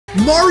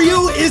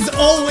Mario is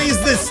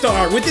always the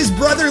star, with his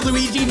brother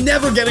Luigi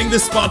never getting the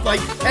spotlight,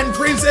 and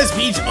Princess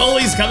Peach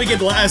always coming in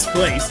last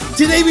place.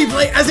 Today we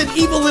play as an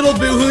evil little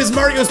boo who is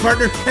Mario's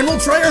partner, and we'll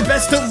try our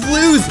best to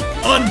lose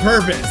on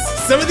purpose.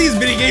 Some of these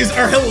minigames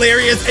are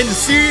hilarious and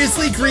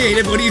seriously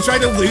creative when you try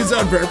to lose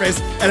on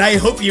purpose, and I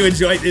hope you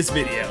enjoyed this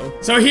video.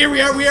 So here we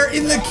are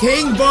in the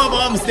King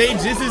Bob-omb stage.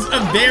 This is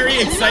a very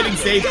exciting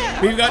stage.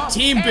 We've got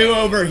Team Boo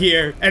over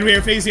here, and we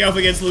are facing off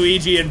against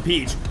Luigi and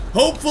Peach.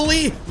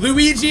 Hopefully,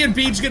 Luigi and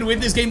Peach can win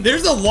this game.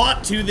 There's a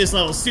lot to this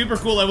level. Super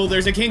cool level.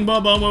 There's a King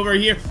Bob-omb over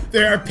here.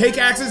 There are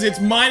pickaxes.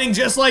 It's mining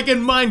just like in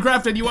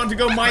Minecraft, and you want to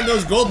go mine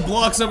those gold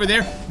blocks over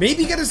there.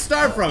 Maybe get a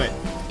star from it.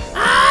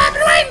 I've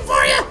been waiting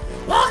for you.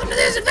 Welcome to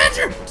this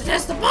adventure to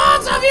test the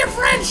bonds of your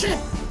friendship.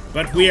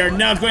 But we are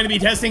not going to be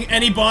testing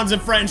any bonds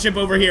of friendship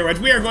over here. What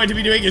we are going to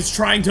be doing is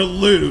trying to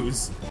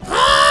lose. All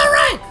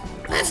right,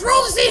 let's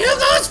roll to see who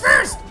goes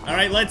first. All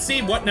right, let's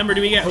see. What number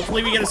do we get?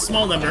 Hopefully we get a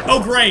small number.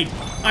 Oh, great.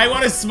 I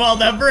want a small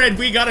number, and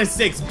we got a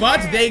 6,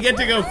 but they get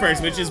to go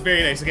first, which is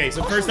very nice. Okay,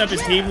 so first up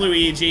is Team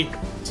Luigi.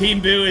 Team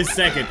Boo is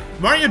second.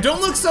 Mario,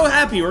 don't look so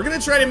happy. We're gonna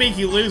try to make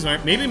you lose,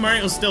 Mario. Maybe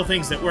Mario still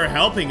thinks that we're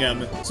helping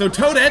him. So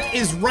Toadette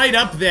is right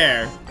up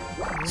there.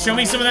 Show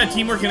me some of that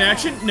teamwork in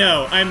action.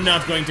 No, I'm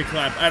not going to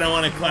clap. I don't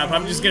want to clap.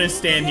 I'm just gonna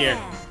stand here.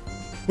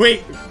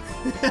 Wait.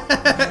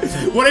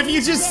 What if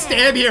you just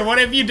stand here? What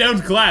if you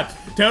don't clap?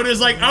 Toad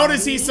is like, I want to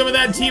see some of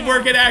that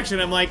teamwork in action.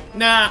 I'm like,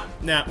 nah,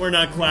 we're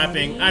not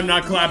clapping. I'm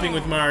not clapping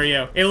with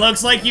Mario. It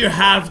looks like you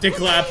have to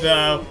clap,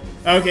 though.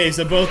 Okay,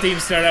 so both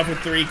teams start off with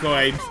 3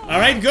 coins. All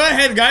right, go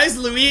ahead, guys.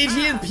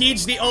 Luigi and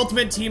Peach, the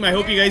ultimate team. I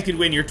hope you guys can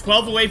win. You're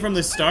 12 away from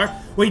the star.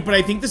 Wait, but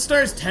I think the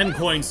star is 10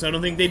 coins, so I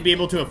don't think they'd be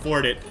able to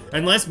afford it.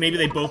 Unless maybe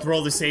they both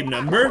roll the same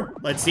number.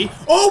 Let's see.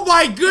 Oh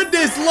my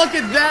goodness, look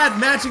at that.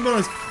 Matching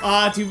bonus.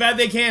 Too bad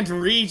they can't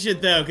reach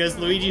it, though, because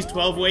Luigi's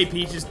 12 away,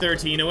 Peach is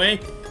 13 away.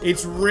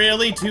 It's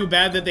really too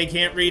bad that they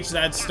can't reach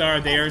that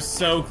star. They are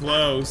so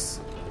close.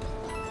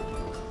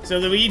 So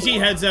Luigi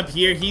heads up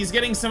here. He's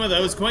getting some of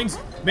those coins.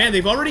 Man,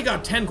 they've already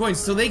got 10 coins,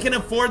 so they can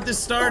afford the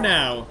star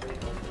now.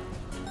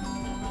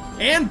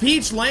 And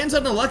Peach lands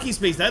on a lucky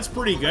space. That's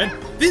pretty good.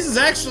 This is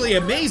actually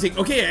amazing.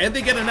 Okay, and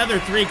they get another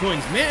 3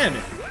 coins. Man,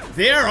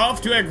 they are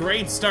off to a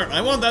great start.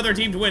 I want the other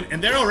team to win,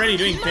 and they're already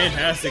doing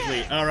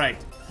fantastically. All right.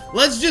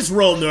 Let's just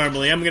roll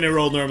normally. I'm gonna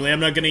roll normally. I'm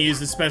not gonna use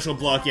the special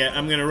block yet.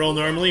 I'm gonna roll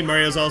normally.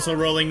 Mario's also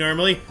rolling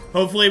normally.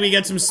 Hopefully we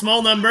get some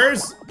small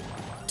numbers.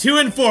 2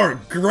 and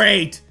 4.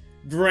 Great.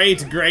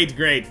 Great.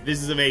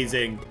 This is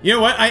amazing. You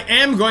know what? I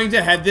am going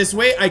to head this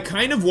way. I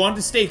kind of want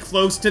to stay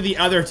close to the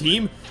other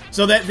team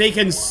so that they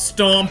can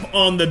stomp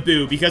on the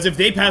Boo. Because if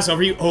they pass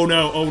over you, oh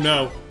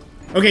no.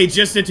 Okay,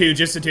 just a 2.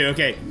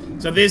 Okay,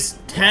 so this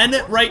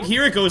 10 right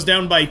here, it goes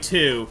down by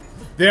 2.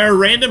 There are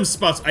random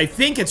spots. I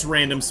think it's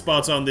random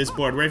spots on this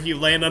board where if you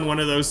land on one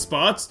of those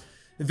spots,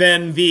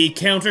 then the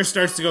counter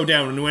starts to go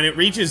down. And when it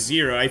reaches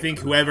 0, I think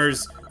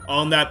whoever's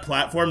on that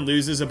platform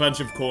loses a bunch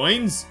of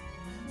coins.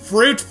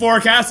 Fruit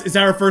Forecast is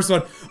our first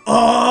one.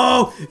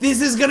 Oh,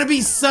 this is gonna be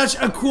such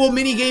a cool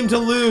mini game to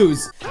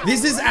lose.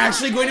 This is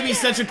actually going to be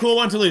such a cool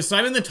one to lose. So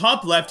I'm in the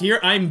top left here,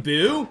 I'm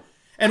Boo.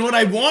 And what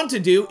I want to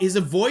do is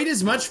avoid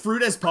as much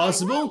fruit as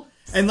possible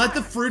and let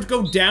the fruit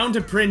go down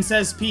to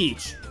Princess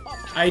Peach.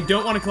 I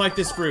don't want to collect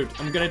this fruit.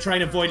 I'm gonna try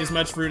and avoid as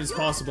much fruit as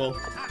possible.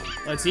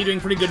 Let's see, doing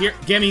pretty good here.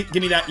 Give me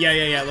that.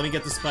 Yeah. Let me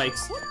get the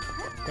spikes.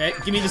 Okay,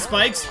 give me the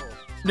spikes.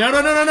 No,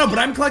 but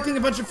I'm collecting a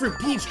bunch of fruit.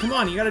 Peach, come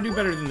on, you gotta do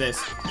better than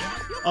this.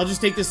 I'll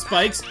just take the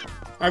spikes.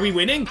 Are we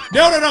winning?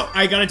 No.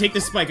 I gotta take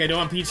the spike. I don't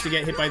want Peach to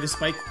get hit by the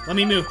spike. Let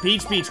me move.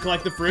 Peach,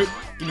 collect the fruit.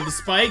 Give me the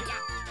spike.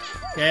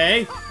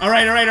 Okay. All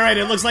right.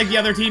 It looks like the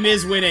other team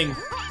is winning.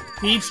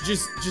 Peach,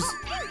 just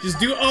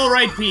do all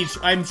right, Peach.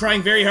 I'm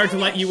trying very hard to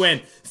let you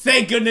win.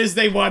 Thank goodness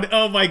they won.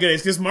 Oh my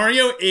goodness, because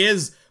Mario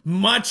is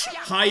much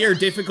higher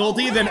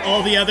difficulty than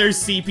all the other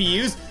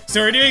CPUs.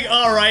 So we're doing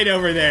all right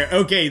over there.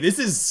 Okay, this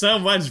is so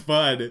much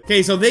fun.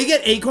 Okay, so they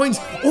get 8 coins.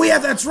 Oh yeah,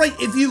 that's right.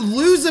 If you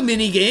lose a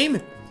mini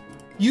game,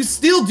 you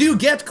still do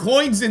get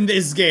coins in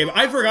this game.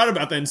 I forgot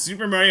about that in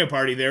Super Mario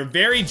Party. They're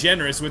very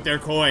generous with their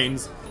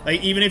coins.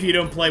 Like, even if you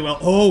don't play well.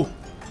 Oh,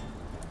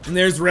 and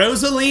there's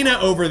Rosalina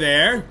over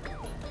there.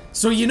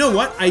 So you know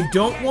what? I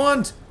don't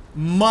want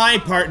my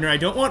partner. I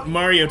don't want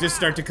Mario to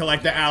start to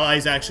collect the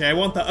allies, actually. I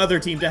want the other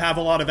team to have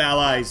a lot of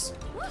allies.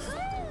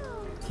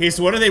 Okay,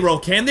 so what do they roll?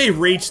 Can they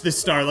reach the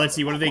star? Let's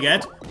see, what do they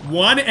get?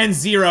 1 and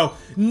 0.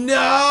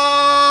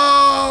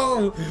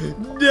 No!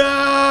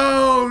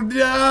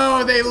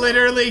 No! They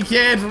literally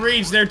can't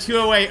reach. They're 2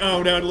 away.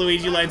 Oh no,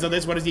 Luigi lands on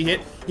this. What does he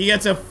hit? He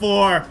gets a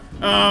 4.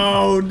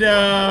 Oh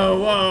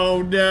no!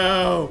 Oh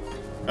no!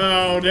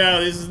 Oh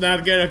no, this is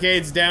not good. Okay,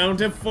 it's down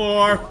to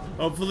 4.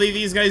 Hopefully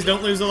these guys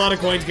don't lose a lot of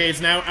coins. Okay,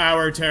 it's now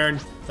our turn.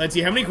 Let's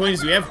see, how many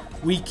coins do we have?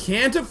 We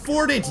can't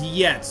afford it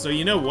yet, so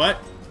you know what?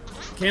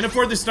 Can't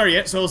afford the star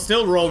yet, so we'll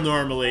still roll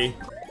normally.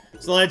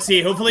 So let's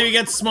see, hopefully we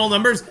get small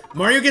numbers.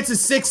 Mario gets a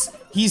 6.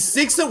 He's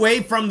 6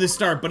 away from the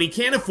star, but he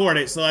can't afford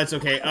it, so that's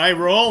okay. I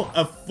roll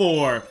a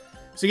 4.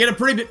 So you get a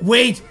pretty bit.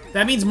 Wait,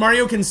 that means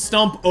Mario can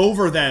stomp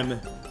over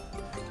them.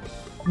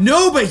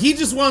 No, but he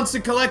just wants to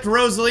collect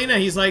Rosalina.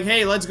 He's like,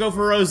 hey, let's go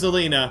for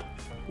Rosalina.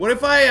 What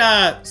if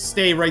I,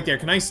 stay right there?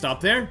 Can I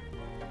stop there?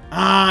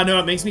 Ah, no,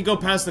 it makes me go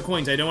past the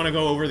coins. I don't want to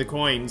go over the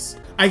coins.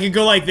 I could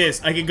go like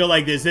this. I could go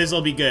like this.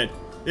 This'll be good.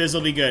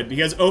 This'll be good.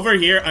 Because over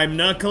here, I'm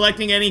not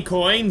collecting any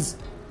coins.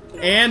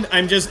 And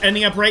I'm just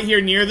ending up right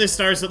here near the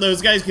star so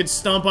those guys could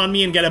stomp on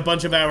me and get a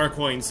bunch of our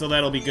coins. So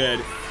that'll be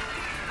good.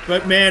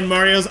 But man,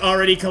 Mario's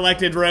already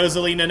collected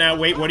Rosalina now.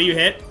 Wait, what do you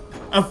hit?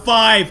 A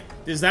 5.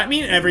 Does that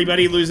mean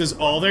everybody loses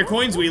all their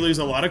coins? We lose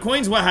a lot of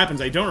coins? What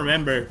happens? I don't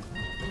remember.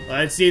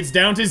 Let's see, it's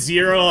down to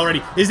 0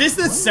 already. Is this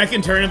the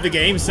second turn of the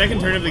game?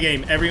 Second turn of the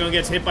game. Everyone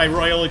gets hit by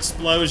Royal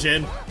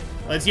Explosion.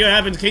 Let's see what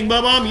happens. King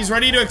Bob-omb, he's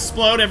ready to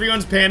explode.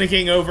 Everyone's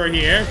panicking over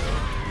here.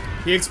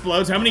 He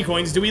explodes. How many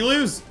coins do we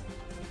lose?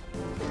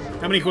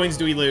 How many coins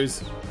do we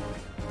lose?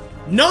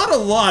 Not a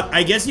lot.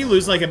 I guess you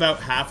lose like about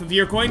half of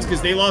your coins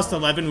because they lost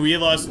 11, we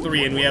lost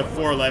 3, and we have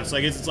 4 left. So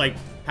I guess it's like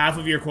half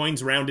of your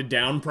coins rounded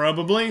down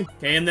probably.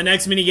 Okay, and the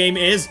next minigame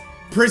is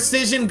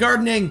Precision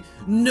Gardening.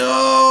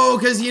 No,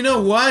 because you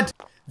know what?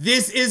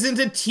 This isn't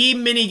a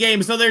team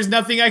minigame, so there's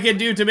nothing I can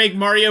do to make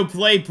Mario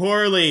play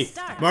poorly.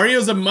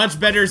 Mario's a much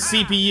better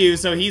CPU,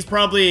 so he's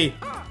probably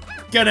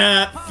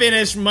gonna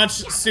finish much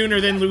sooner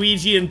than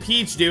Luigi and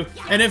Peach do.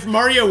 And if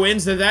Mario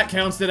wins, then that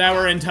counts that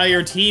our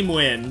entire team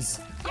wins.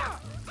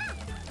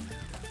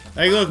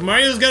 Like, look,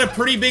 Mario's got a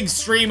pretty big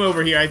stream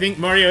over here. I think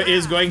Mario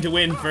is going to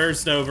win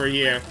first over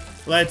here.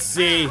 Let's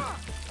see.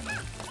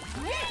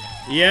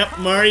 Yep,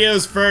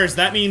 Mario's first.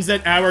 That means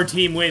that our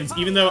team wins,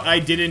 even though I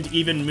didn't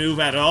even move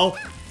at all.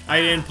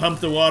 I didn't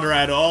pump the water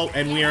at all,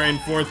 and we are in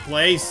 4th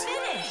place.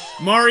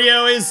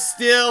 Mario is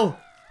still...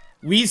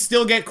 We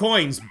still get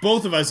coins.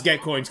 Both of us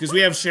get coins, because we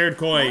have shared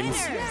coins.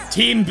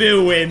 Team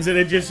Boo wins, and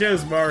it just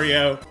shows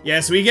Mario.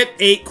 Yes, we get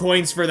 8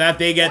 coins for that.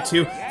 They get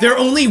 2. They're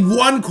only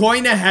 1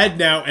 coin ahead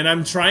now, and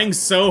I'm trying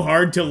so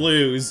hard to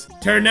lose.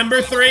 Turn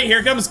number 3.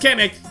 Here comes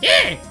Kamek.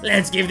 Yeah,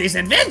 let's give this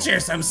adventure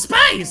some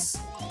spice.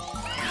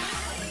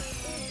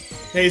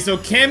 Okay, so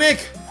Kamek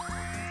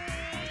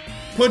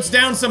puts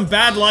down some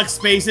bad luck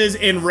spaces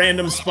in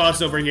random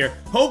spots over here.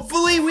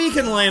 Hopefully we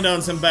can land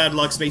on some bad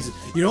luck spaces.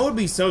 You know what would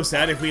be so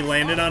sad if we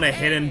landed on a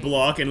hidden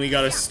block and we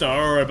got a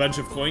star or a bunch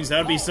of coins? That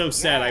would be so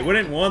sad. I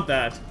wouldn't want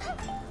that.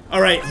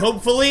 Alright,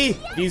 hopefully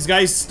these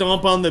guys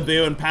stomp on the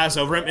Boo and pass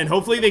over him, and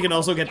hopefully they can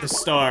also get the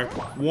star.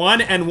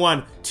 1 and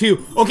 1.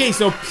 2. Okay,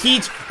 so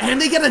Peach, and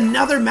they get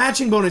another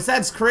matching bonus.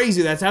 That's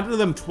crazy. That's happened to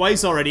them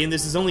twice already, and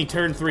this is only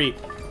turn 3.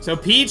 So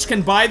Peach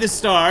can buy the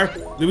star.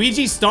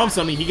 Luigi stomps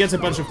on me. He gets a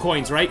bunch of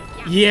coins, right?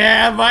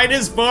 Yeah,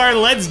 -4.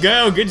 Let's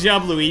go. Good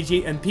job,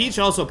 Luigi. And Peach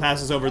also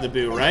passes over the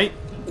Boo, right?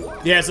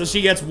 Yeah, so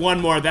she gets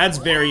 1 more. That's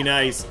very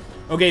nice.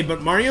 Okay,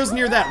 but Mario's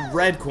near that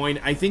red coin.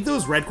 I think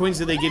those red coins,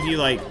 did they give you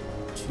like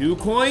 2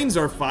 coins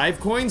or 5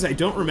 coins? I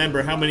don't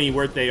remember how many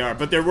worth they are,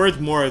 but they're worth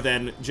more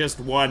than just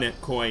 1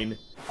 coin.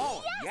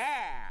 Oh, yeah.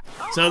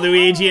 So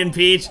Luigi and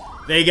Peach,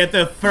 they get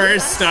the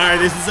first star.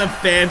 This is a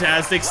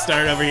fantastic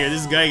start over here.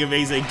 This is going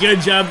amazing.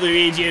 Good job,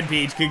 Luigi and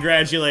Peach.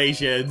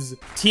 Congratulations.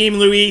 Team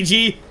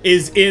Luigi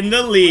is in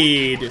the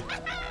lead.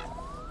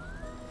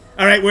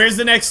 All right, where's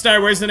the next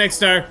star? Where's the next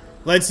star?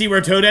 Let's see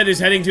where Toadette is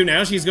heading to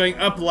now. She's going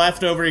up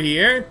left over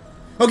here.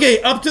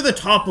 Okay, up to the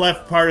top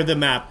left part of the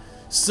map.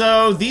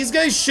 So these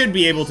guys should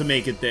be able to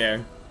make it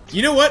there.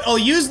 You know what? I'll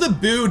use the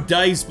Boo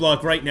dice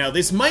block right now.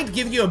 This might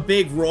give you a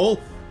big roll,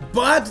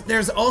 but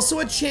there's also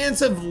a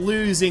chance of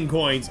losing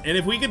coins. And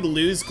if we could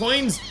lose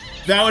coins,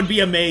 that would be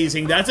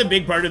amazing. That's a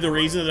big part of the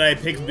reason that I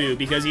picked Boo,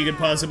 because you could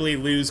possibly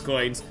lose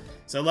coins.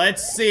 So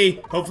let's see.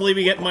 Hopefully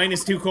we get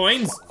 -2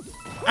 coins.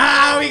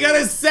 Ah, we got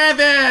a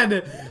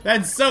 7!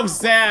 That's so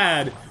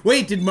sad.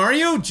 Wait, did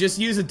Mario just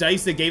use a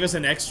dice that gave us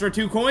an extra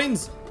 2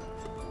 coins?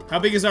 How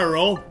big is our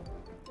roll?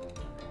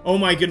 Oh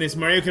my goodness,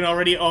 Mario can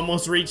already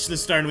almost reach the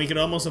star and we can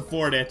almost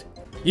afford it.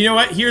 You know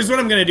what? Here's what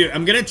I'm gonna do.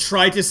 I'm gonna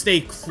try to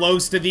stay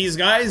close to these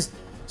guys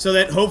so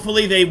that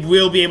hopefully they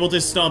will be able to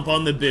stomp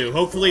on the Boo.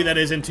 Hopefully that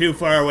isn't too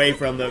far away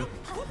from them.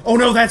 Oh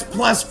no, that's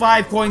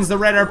 +5 coins. The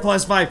red are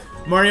 +5.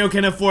 Mario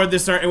can afford the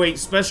star. Wait,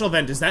 special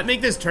event. Does that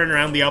make this turn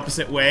around the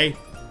opposite way?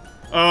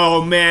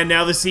 Oh man,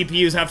 now the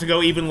CPUs have to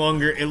go even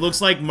longer. It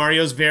looks like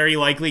Mario's very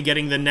likely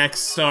getting the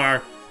next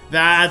star.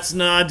 That's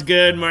not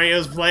good.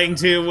 Mario's playing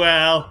too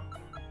well.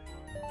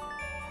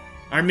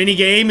 Our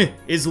minigame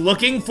is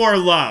looking for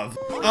love.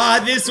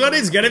 This one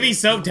is gonna be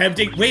so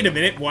tempting. Wait a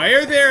minute, why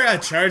are there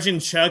charging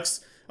chucks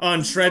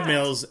on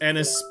treadmills and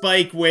a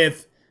spike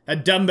with a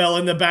dumbbell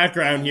in the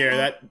background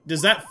here?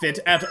 Does that fit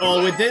at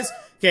all with this?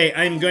 Okay,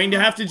 I'm going to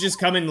have to just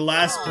come in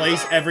last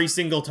place every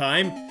single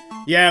time.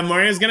 Yeah,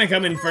 Mario's gonna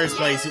come in first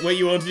place. What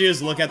you want to do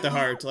is look at the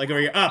heart, like over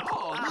here. Up.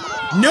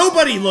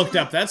 Nobody looked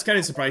up. That's kind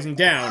of surprising.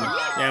 Down.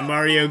 Yeah,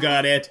 Mario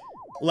got it.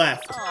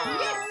 Left.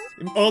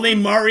 Only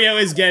Mario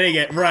is getting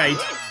it. Right.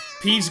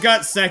 Peach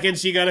got second.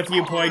 She got a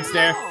few points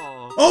there.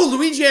 Oh,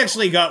 Luigi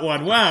actually got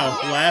one. Wow.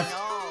 Left.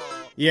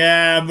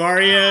 Yeah,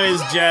 Mario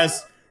is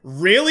just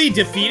really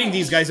defeating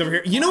these guys over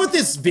here. You know what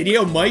this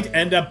video might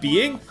end up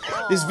being?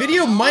 This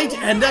video might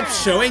end up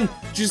showing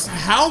just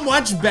how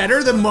much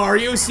better the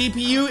Mario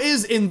CPU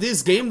is in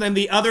this game than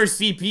the other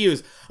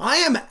CPUs. I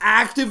am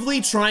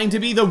actively trying to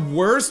be the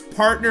worst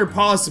partner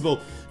possible,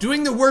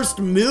 doing the worst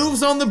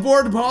moves on the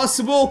board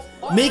possible,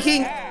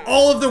 making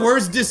all of the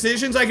worst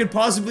decisions I could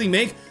possibly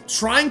make,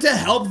 trying to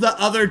help the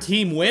other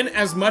team win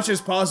as much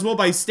as possible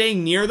by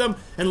staying near them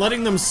and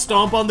letting them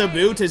stomp on the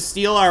Boo to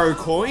steal our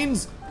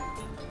coins.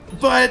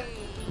 But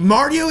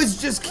Mario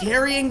is just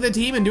carrying the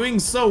team and doing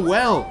so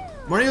well.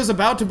 Mario's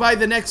about to buy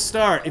the next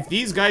star. If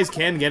these guys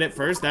can get it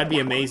first, that'd be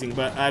amazing,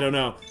 but I don't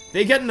know.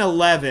 They get an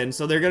 11,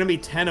 so they're gonna be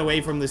 10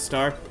 away from the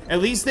star.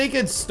 At least they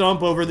could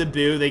stomp over the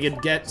Boo. They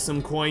could get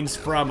some coins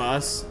from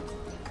us.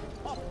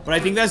 But I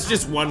think that's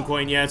just 1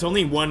 coin. Yeah, it's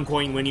only 1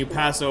 coin when you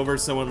pass over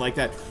someone like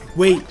that.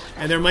 Wait,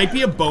 and there might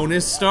be a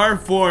bonus star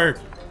for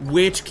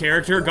which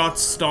character got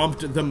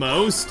stomped the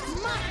most.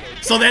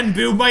 So then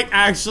Boo might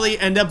actually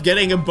end up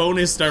getting a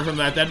bonus star from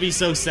that. That'd be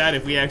so sad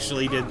if we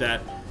actually did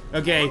that.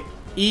 Okay,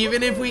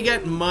 even if we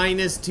get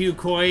 -2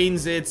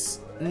 coins, it's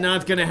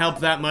not gonna help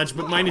that much,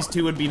 but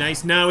 -2 would be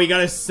nice. No, we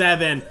got a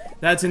 7.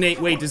 That's an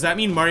 8. Wait, does that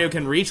mean Mario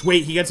can reach?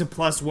 Wait, he gets a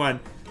 +1.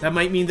 That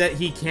might mean that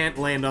he can't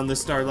land on the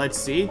star. Let's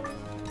see.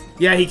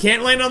 Yeah, he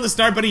can't land on the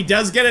star, but he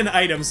does get an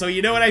item. So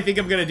you know what I think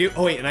I'm gonna do?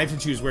 Oh wait, and I have to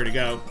choose where to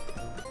go.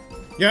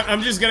 Yeah,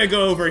 I'm just gonna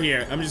go over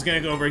here.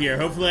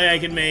 Hopefully I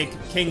can make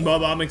King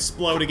Bob-omb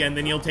explode again,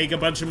 then he'll take a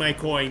bunch of my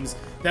coins.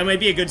 That might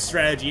be a good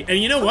strategy. And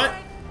you know what?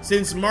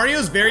 Since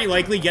Mario's very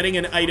likely getting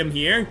an item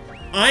here,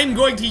 I'm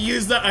going to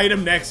use the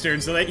item next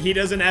turn so that he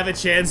doesn't have a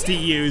chance to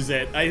use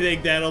it. I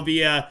think that'll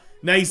be a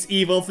nice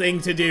evil thing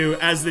to do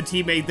as the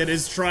teammate that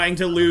is trying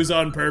to lose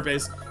on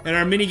purpose. And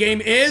our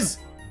minigame is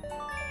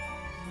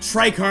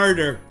Strike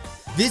Harder.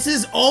 This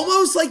is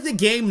almost like the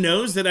game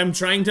knows that I'm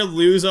trying to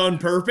lose on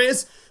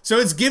purpose, so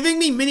it's giving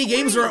me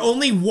mini-games where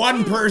only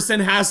one person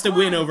has to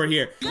win over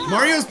here.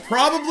 Mario's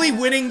probably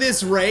winning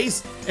this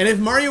race, and if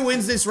Mario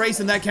wins this race,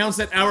 then that counts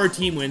that our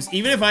team wins,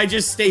 even if I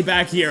just stay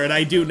back here and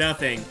I do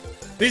nothing.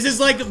 This is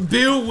like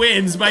Boo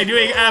wins by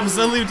doing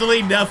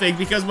absolutely nothing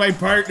because my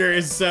partner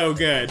is so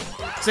good.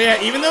 So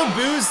yeah, even though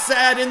Boo's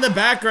sad in the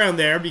background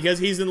there because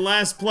he's in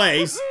last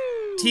place,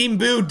 Team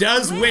Boo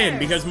does win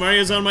because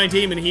Mario's on my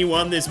team and he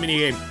won this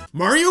minigame.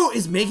 Mario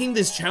is making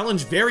this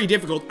challenge very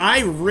difficult.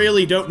 I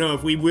really don't know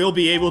if we will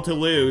be able to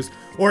lose,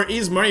 or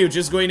is Mario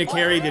just going to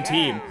carry the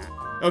team?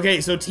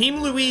 Okay, so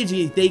Team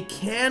Luigi, they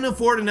can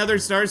afford another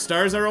star.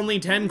 Stars are only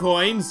 10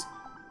 coins.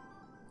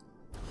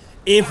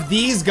 If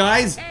these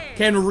guys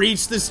can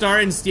reach the star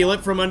and steal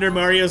it from under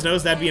Mario's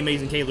nose, that'd be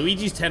amazing. Okay,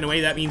 Luigi's 10 away.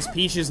 That means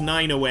Peach is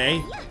 9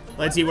 away.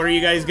 Let's see, what are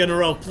you guys gonna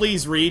roll?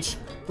 Please reach.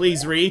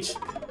 Please reach.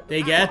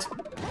 They get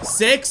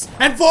 6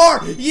 and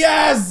 4.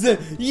 Yes!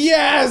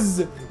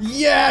 Yes!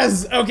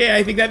 Yes! Okay,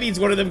 I think that means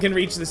one of them can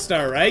reach the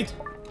star, right?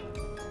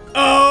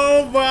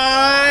 Oh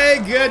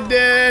my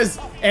goodness!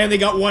 And they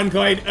got 1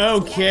 coin.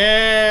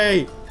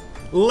 Okay.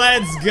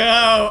 Let's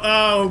go!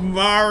 Oh,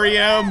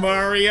 Mario,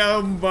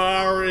 Mario,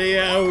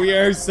 Mario. We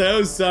are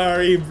so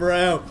sorry,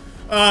 bro.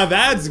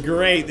 That's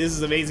great. This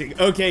is amazing.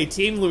 Okay,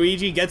 Team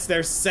Luigi gets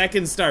their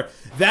 2nd star.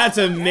 That's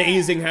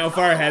amazing how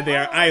far ahead they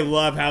are. I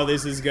love how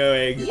this is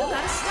going. You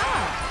got a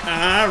star.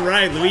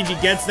 Alright, Luigi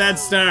gets that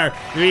star.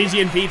 Luigi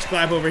and Peach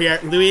clap over here.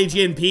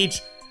 Luigi and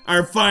Peach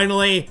are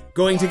finally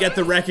going to get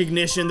the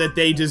recognition that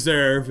they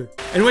deserve.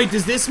 And wait,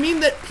 does this mean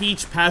that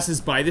Peach passes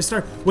by the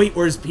star? Wait,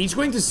 or is Peach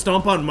going to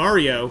stomp on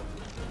Mario?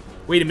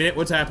 Wait a minute,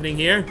 what's happening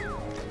here?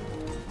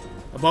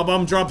 A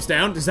Bob-omb drops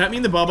down. Does that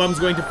mean the Bob-omb's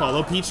going to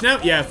follow Peach now?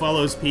 Yeah, it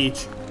follows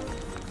Peach.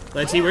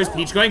 Let's see, where's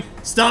Peach going?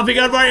 Stomping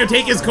on Mario,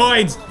 take his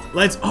coins!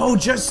 Let's, oh,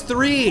 just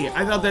 3!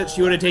 I thought that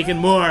she would have taken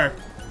more.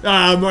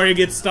 Mario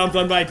gets stomped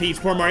on by Peach,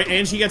 poor Mario,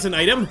 and she gets an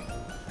item?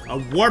 A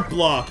warp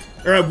block,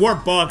 or a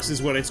warp box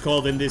is what it's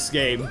called in this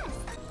game.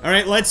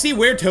 Alright, let's see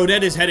where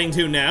Toadette is heading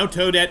to now.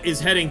 Toadette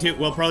is heading to,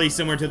 well, probably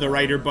somewhere to the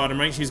right or bottom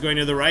right. She's going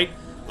to the right.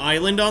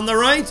 Island on the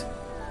right?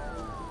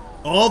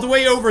 All the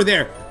way over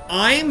there.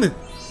 I'm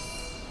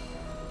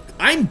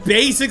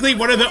basically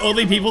one of the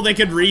only people that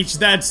could reach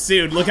that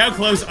soon. Look how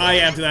close I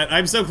am to that.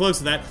 I'm so close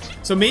to that.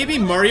 So maybe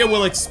Mario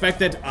will expect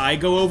that I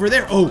go over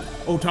there.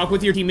 Oh, talk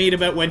with your teammate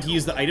about when to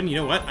use the item. You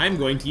know what? I'm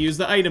going to use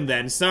the item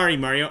then. Sorry,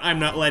 Mario. I'm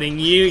not letting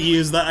you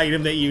use the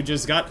item that you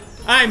just got.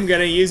 I'm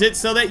gonna use it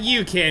so that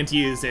you can't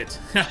use it.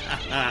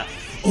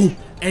 Oh,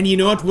 and you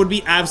know what would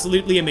be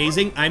absolutely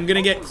amazing? I'm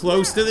gonna get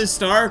close to the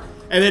star,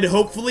 and then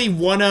hopefully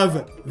one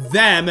of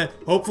them,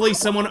 hopefully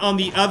someone on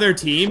the other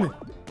team.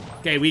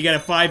 Okay, we got a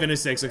 5 and a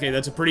 6. Okay,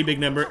 that's a pretty big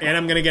number, and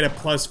I'm gonna get a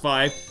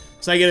 +5.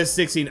 So I get a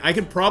 16. I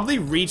could probably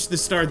reach the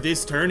star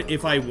this turn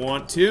if I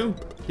want to.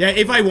 Yeah,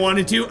 if I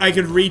wanted to, I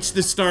could reach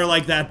the star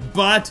like that,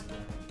 but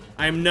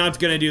I'm not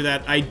gonna do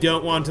that. I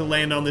don't want to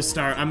land on the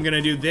star. I'm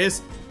gonna do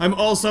this. I'm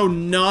also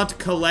not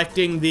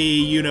collecting the,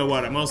 you know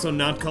what, I'm also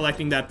not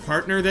collecting that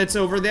partner that's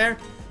over there,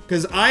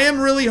 because I am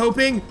really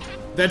hoping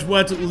that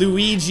what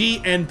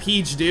Luigi and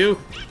Peach do,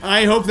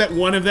 I hope that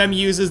one of them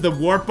uses the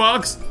warp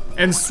box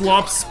and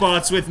swaps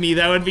spots with me.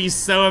 That would be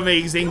so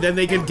amazing. Then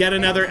they could get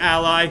another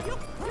ally.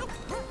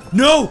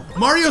 No!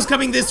 Mario's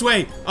coming this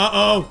way!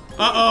 Uh-oh.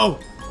 Uh-oh.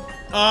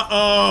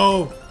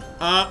 Uh-oh.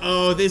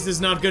 Uh-oh, this is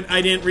not good.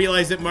 I didn't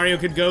realize that Mario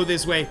could go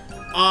this way.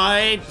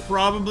 I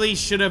probably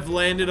should have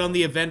landed on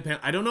the event panel.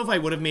 I don't know if I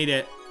would have made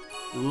it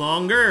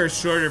longer or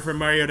shorter for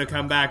Mario to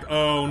come back.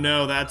 Oh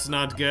no, that's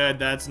not good.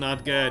 That's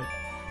not good.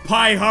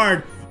 Pie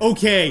hard.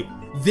 Okay,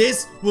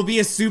 this will be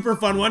a super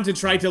fun one to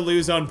try to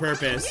lose on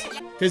purpose.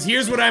 Because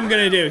here's what I'm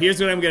gonna do.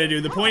 Here's what I'm gonna do.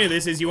 The point of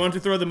this is you want to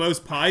throw the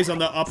most pies on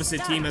the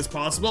opposite team as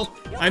possible.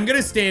 I'm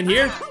gonna stand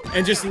here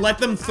and just let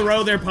them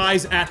throw their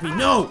pies at me.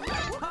 No!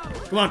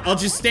 Come on, I'll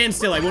just stand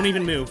still. I won't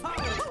even move.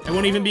 I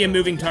won't even be a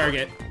moving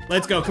target.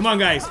 Let's go. Come on,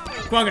 guys.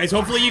 Come on, guys.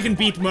 Hopefully you can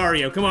beat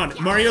Mario. Come on.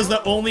 Mario's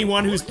the only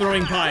one who's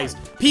throwing pies.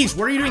 Peach,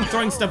 what are you doing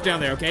throwing stuff down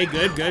there? Okay,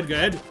 good, good,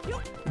 good.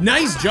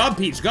 Nice job,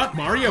 Peach. Got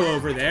Mario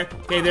over there.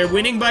 Okay, they're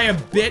winning by a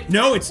bit.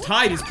 No, it's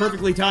tied. It's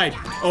perfectly tied.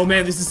 Oh,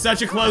 man, this is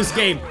such a close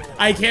game.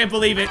 I can't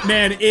believe it.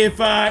 Man, if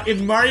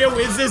Mario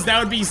wins this, that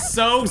would be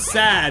so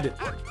sad.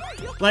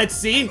 Let's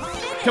see.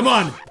 Come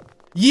on.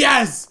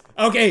 Yes!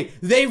 Okay,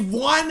 they've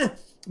won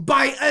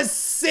by a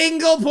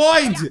single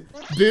point!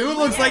 Boo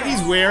looks like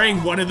he's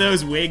wearing one of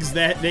those wigs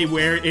that they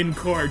wear in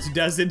court,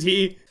 doesn't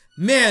he?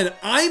 Man,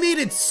 I made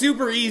it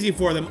super easy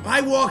for them.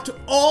 I walked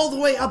all the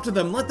way up to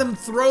them, let them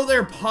throw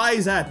their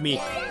pies at me,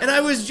 and I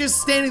was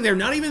just standing there,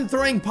 not even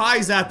throwing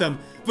pies at them,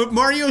 but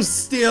Mario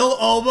still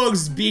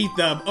almost beat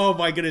them. Oh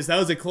my goodness, that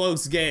was a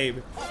close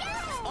game.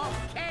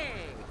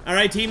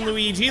 Alright, Team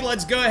Luigi,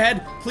 let's go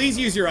ahead. Please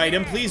use your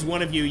item. Please,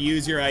 one of you,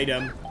 use your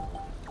item.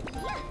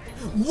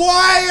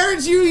 Why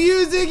aren't you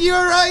using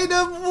your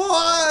item?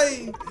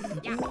 Why?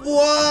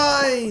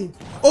 Why?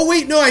 Oh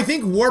wait, no, I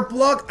think Warp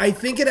Block, I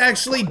think it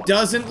actually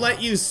doesn't let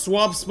you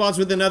swap spots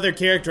with another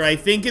character. I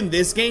think in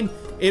this game,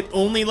 it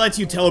only lets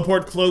you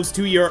teleport close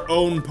to your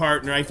own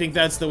partner. I think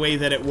that's the way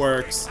that it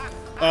works.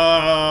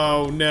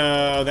 Oh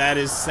no, that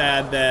is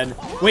sad then.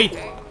 Wait,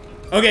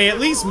 okay, at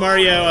least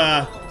Mario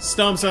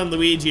stomps on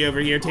Luigi over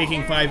here,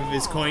 taking 5 of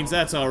his coins.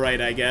 That's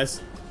alright, I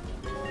guess.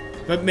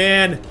 But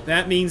man,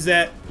 that means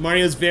that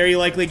Mario's very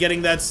likely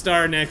getting that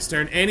star next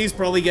turn, and he's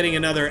probably getting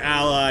another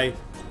ally.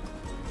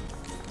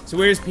 So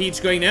where's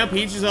Peach going now?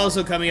 Peach is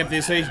also coming up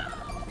this way.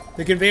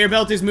 The conveyor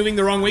belt is moving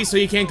the wrong way, so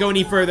you can't go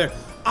any further.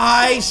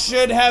 I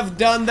should have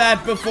done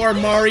that before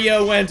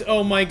Mario went.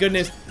 Oh my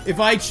goodness. If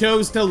I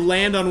chose to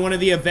land on one of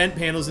the event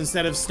panels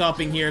instead of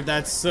stopping here,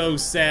 that's so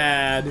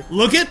sad.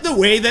 Look at the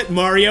way that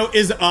Mario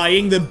is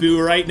eyeing the Boo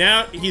right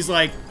now. He's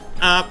like,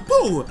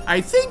 Boo, I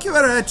think you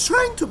are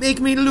trying to make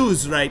me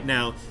lose right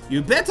now.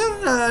 You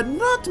better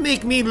not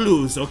make me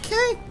lose,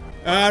 okay?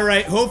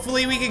 Alright,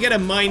 hopefully we could get a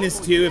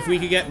 -2. If we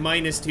could get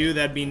 -2,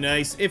 that'd be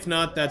nice. If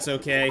not, that's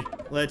okay.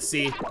 Let's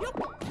see.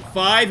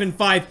 5 and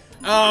 5.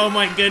 Oh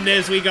my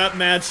goodness, we got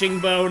matching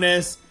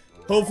bonus.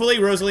 Hopefully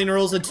Rosalina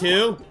rolls a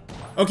 2.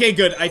 Okay,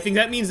 good. I think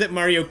that means that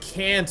Mario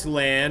can't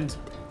land.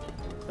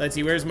 Let's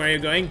see, where's Mario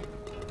going?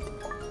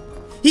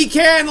 He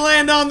can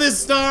land on this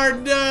star!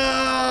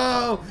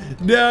 No!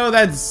 No,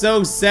 that's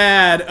so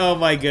sad. Oh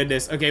my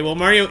goodness. Okay, well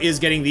Mario is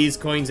getting these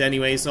coins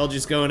anyway, so I'll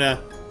just go in a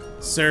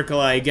circle,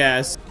 I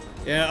guess.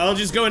 Yeah, I'll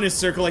just go in a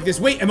circle like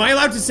this. Wait, am I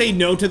allowed to say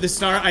no to the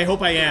star? I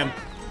hope I am.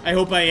 I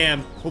hope I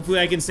am. Hopefully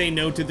I can say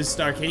no to the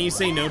star. Can you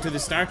say no to the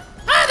star?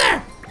 Hi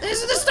there!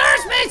 These are the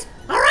stars, mates!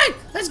 Alright,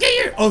 let's get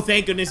your... Oh,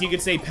 thank goodness you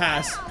could say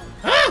pass.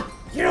 Huh?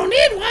 You don't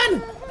need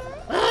one?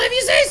 Well, if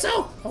you say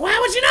so, why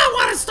would you not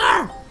want a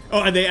star?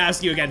 Oh, and they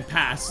ask you again,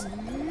 pass.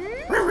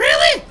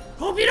 Really?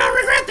 Hope you don't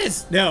regret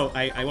this. No,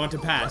 I want to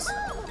pass.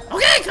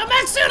 Okay, come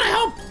back soon, I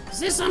hope. Is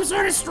this some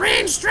sort of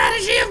strange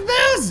strategy of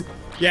Boo's?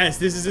 Yes,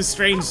 this is a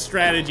strange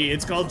strategy.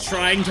 It's called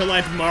trying to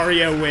let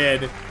Mario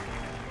win.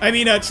 I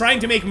mean, trying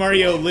to make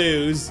Mario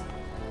lose.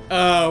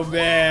 Oh,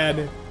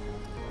 man.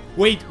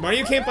 Wait,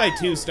 Mario can't buy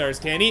 2 stars,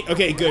 can he?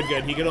 Okay, good,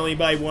 good. He can only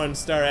buy 1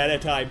 star at a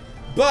time.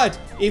 But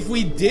if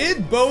we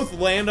did both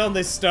land on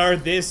the star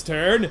this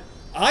turn,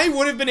 I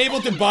would have been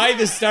able to buy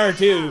the star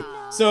too.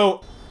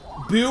 So,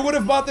 Boo would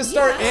have bought the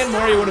star and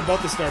Mario would have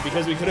bought the star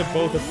because we could have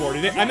both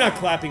afforded it. I'm not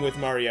clapping with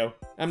Mario.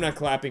 I'm not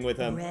clapping with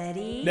him.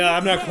 Ready? No,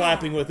 I'm not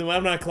clapping with him.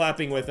 I'm not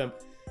clapping with him.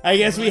 I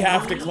guess we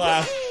have to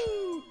clap.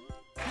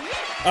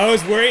 I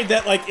was worried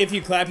that, like, if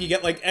you clap, you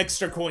get, like,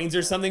 extra coins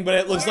or something, but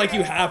it looks like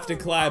you have to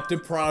clap to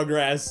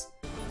progress.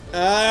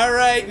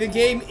 Alright, the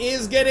game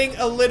is getting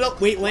a little...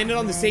 Wait, landed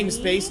on the same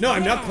space? No,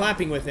 I'm not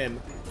clapping with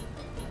him.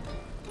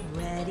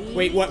 Ready?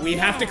 Wait, what? We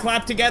have to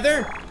clap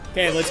together?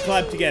 Okay, let's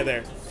clap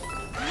together.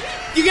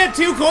 You get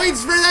 2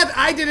 coins for that?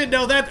 I didn't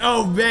know that.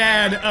 Oh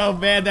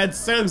man, that's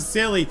so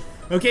silly.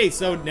 Okay,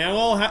 so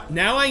now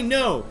now I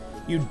know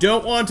you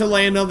don't want to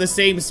land on the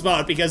same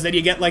spot because then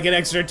you get like an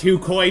extra 2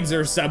 coins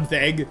or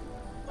something.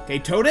 Okay,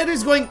 Toadette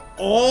is going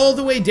all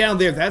the way down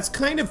there. That's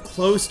kind of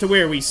close to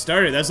where we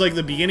started. That's like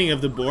the beginning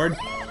of the board.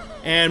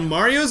 And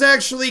Mario's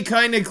actually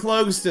kind of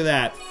close to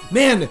that.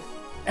 Man,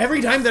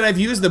 every time that I've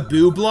used the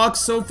Boo blocks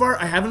so far,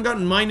 I haven't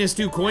gotten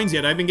 -2 coins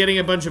yet. I've been getting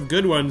a bunch of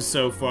good ones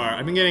so far.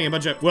 I've been getting a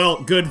bunch of,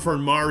 well, good for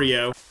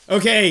Mario.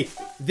 Okay,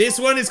 this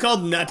one is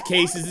called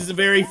Nutcases. This is a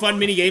very fun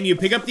mini game. You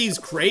pick up these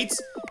crates,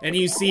 and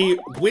you see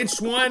which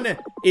one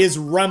is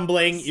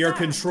rumbling your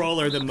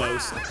controller the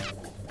most.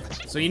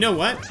 So you know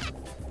what?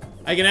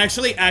 I can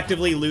actually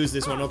actively lose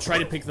this one. I'll try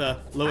to pick the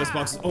lowest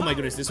boxes. Oh my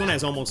goodness, this one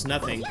has almost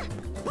nothing.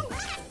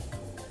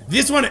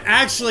 This one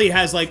actually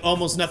has, like,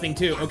 almost nothing,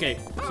 too. Okay,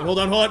 so hold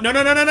on.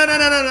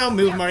 No.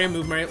 Move, Mario.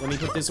 Let me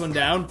put this one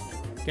down.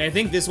 Okay, I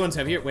think this one's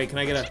heavier. Wait, can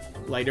I get a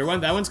lighter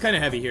one? That one's kind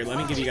of heavy here. Let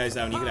me give you guys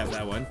that one. You can have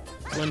that one.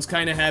 This one's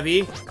kind of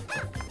heavy.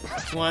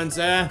 This one's,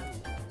 that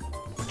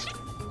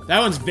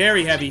one's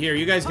very heavy here.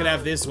 You guys could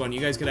have this one. You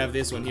guys could have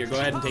this one here. Go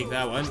ahead and take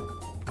that one.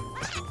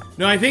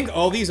 No, I think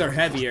all these are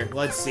heavier.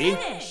 Let's see.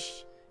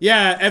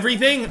 Yeah,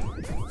 everything.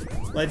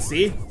 Let's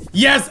see.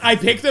 Yes, I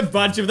picked a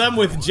bunch of them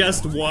with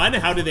just one.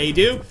 How do they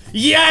do?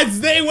 Yes,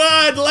 they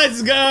won!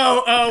 Let's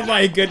go! Oh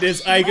my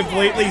goodness, I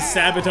completely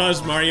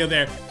sabotaged Mario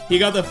there. He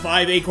got the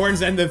 5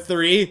 acorns and the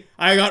 3.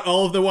 I got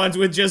all of the ones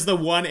with just the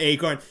 1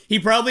 acorn. He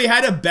probably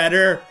had a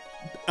better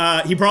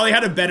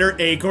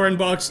acorn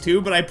box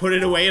too, but I put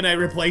it away and I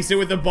replaced it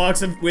with a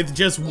box with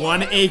just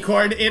 1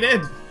 acorn in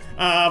it.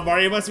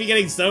 Mario must be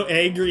getting so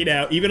angry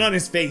now. Even on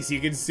his face,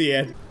 you can see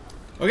it.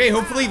 Okay,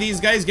 hopefully these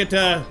guys get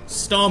to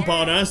stomp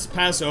on us,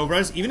 pass over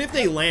us. Even if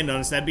they land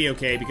on us, that'd be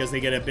okay because they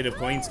get a bit of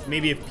points.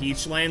 Maybe if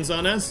Peach lands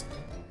on us.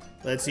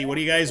 Let's see, what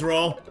do you guys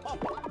roll?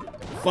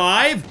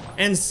 5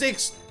 and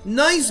 6.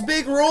 Nice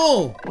big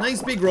roll.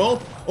 Nice big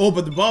roll. Oh,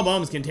 but the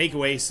Bob-ombs can take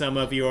away some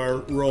of your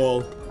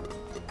roll.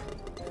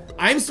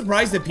 I'm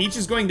surprised that Peach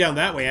is going down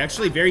that way.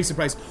 Actually, very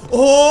surprised.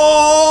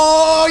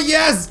 Oh,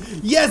 yes!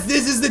 Yes,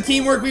 this is the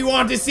teamwork we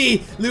want to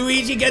see.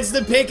 Luigi gets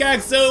the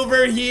pickaxe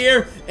over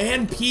here,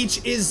 and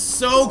Peach is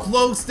so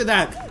close to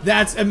that.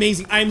 That's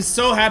amazing. I'm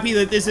so happy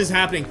that this is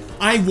happening.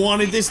 I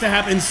wanted this to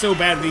happen so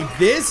badly.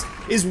 This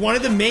is one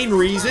of the main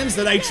reasons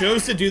that I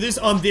chose to do this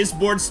on this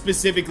board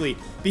specifically.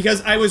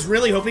 Because I was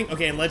really hoping,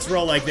 okay, and let's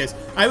roll like this.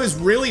 I was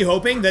really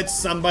hoping that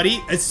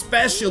somebody,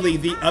 especially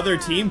the other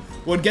team,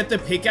 would get the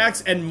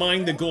pickaxe and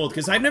mine the gold.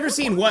 Because I've never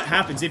seen what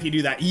happens if you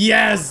do that.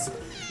 Yes!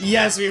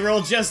 Yes, we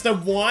rolled just a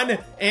 1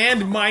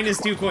 and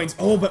 -2 coins.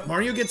 Oh, but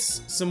Mario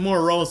gets some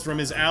more rolls from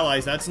his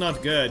allies. That's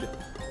not good.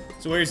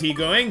 So where's he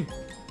going?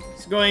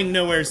 He's going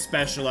nowhere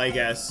special, I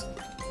guess.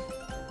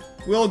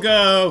 We'll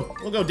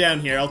go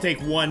down here. I'll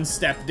take 1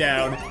 step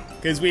down,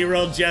 because we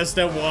rolled just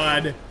a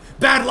 1.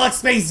 Bad luck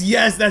space,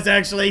 yes, that's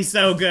actually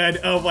so good.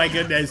 Oh my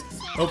goodness.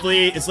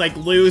 Hopefully it's like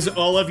lose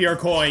all of your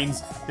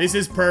coins. This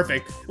is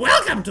perfect.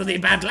 Welcome to the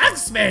bad luck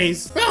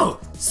space. Oh,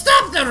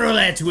 stop the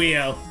roulette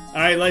wheel.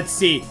 All right, let's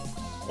see.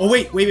 Oh,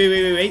 wait.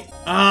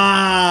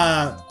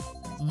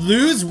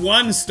 Lose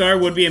 1 star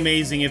would be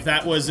amazing if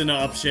that was an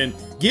option.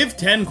 Give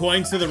 10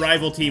 coins to the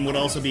rival team would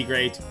also be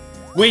great.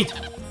 Wait.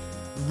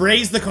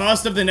 Raise the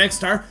cost of the next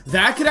star?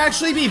 That could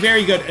actually be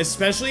very good,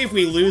 especially if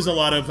we lose a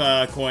lot of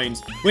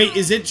coins. Wait,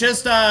 is it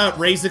just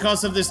raise the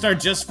cost of the star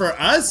just for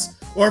us?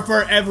 Or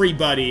for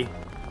everybody?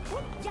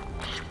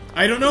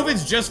 I don't know if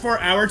it's just for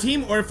our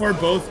team or for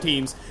both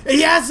teams.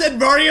 Yes, and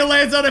Mario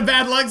lands on a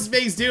bad luck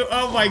space too.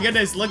 Oh my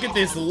goodness, look at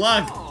this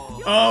luck.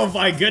 Oh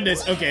my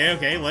goodness.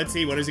 Okay, let's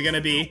see. What is it gonna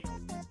be?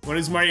 What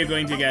is Mario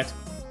going to get?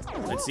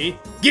 Let's see.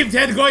 Give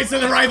 10 coins to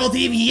the rival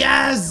team.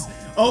 Yes!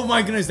 Oh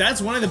my goodness, that's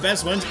one of the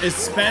best ones,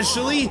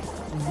 especially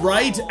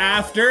right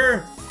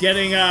after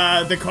getting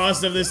the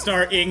cost of the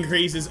star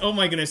increases. Oh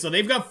my goodness, so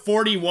they've got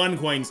 41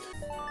 coins.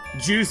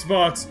 Juice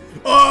box.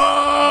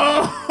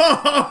 Oh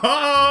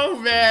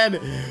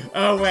man.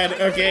 Oh man.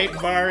 Okay,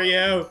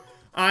 Mario.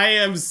 I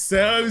am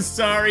so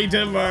sorry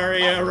to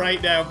Mario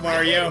right now,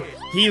 Mario.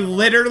 He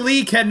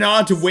literally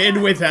cannot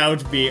win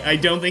without me. I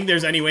don't think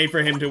there's any way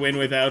for him to win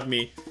without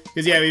me.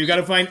 Because yeah, we've got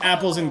to find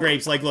apples and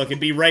grapes. Like, look,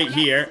 it'd be right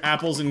here.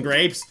 Apples and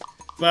grapes.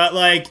 But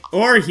like,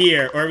 or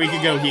here, or we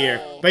could go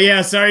here. But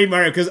yeah, sorry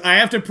Mario, because I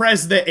have to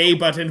press the A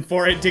button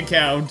for it to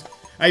count.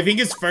 I think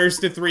it's first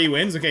to 3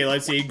 wins. Okay,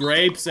 let's see,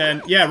 grapes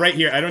and, yeah, right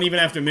here. I don't even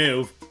have to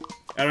move.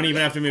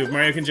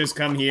 Mario can just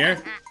come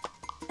here.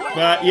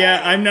 But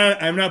yeah, I'm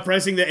not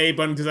pressing the A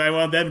button because I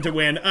want them to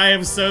win. I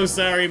am so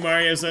sorry,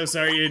 Mario, so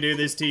sorry to do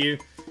this to you.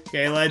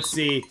 Okay, let's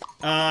see.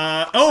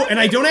 Oh, and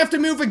I don't have to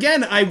move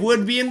again. I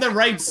would be in the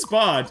right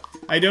spot.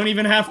 I don't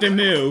even have to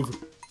move.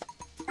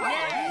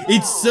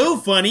 It's so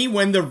funny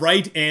when the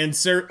right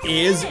answer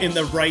is in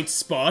the right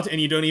spot and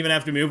you don't even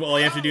have to move. All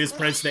you have to do is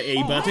press the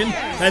A button.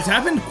 That's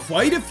happened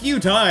quite a few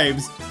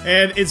times.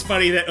 And it's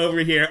funny that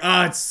over here,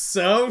 it's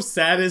so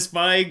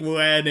satisfying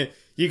when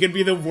you can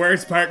be the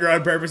worst partner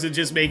on purpose and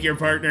just make your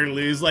partner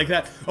lose like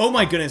that. Oh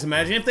my goodness,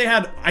 imagine if they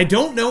had, I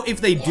don't know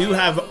if they do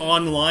have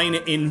online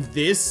in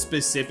this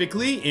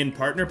specifically, in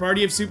Partner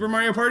Party of Super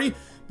Mario Party,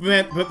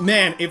 but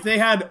man, if they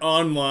had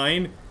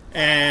online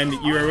and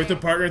you were with a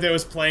partner that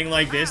was playing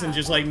like this and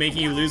just like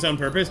making you lose on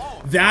purpose,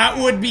 that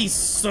would be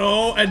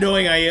so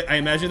annoying. I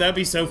imagine that would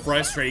be so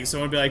frustrating.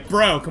 Someone would be like,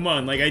 bro, come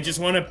on, like I just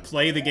want to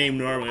play the game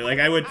normally. Like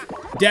I would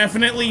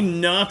definitely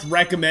not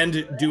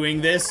recommend doing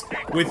this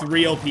with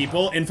real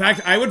people. In fact,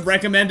 I would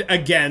recommend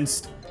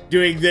against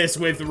doing this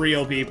with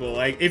real people.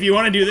 Like if you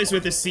want to do this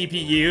with the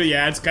CPU,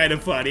 yeah, it's kind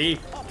of funny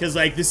because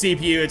like the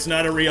CPU, it's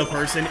not a real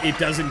person, it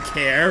doesn't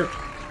care.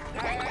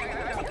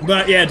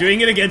 But yeah,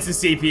 doing it against the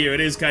CPU, it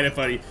is kind of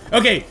funny.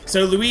 Okay,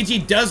 so Luigi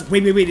does,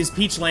 wait, is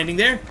Peach landing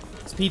there?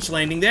 Is Peach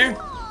landing there?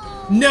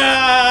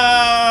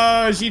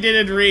 No, she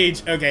didn't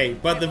reach. Okay,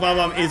 but the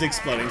Bob-omb is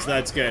exploding, so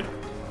that's good.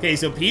 Okay,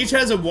 so Peach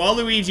has a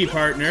Waluigi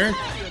partner,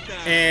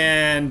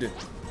 and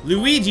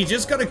Luigi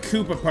just got a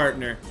Koopa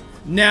partner.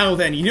 Now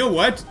then, you know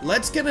what?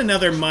 Let's get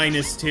another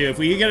 -2. If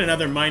we could get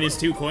another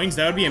 -2 coins,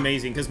 that would be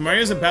amazing, because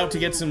Mario's about to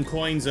get some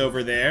coins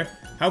over there.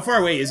 How far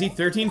away? Is he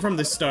 13 from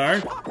the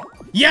star?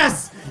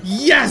 Yes!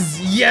 Yes!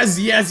 Yes,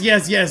 yes,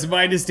 yes, yes!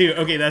 -2.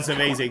 Okay, that's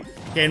amazing.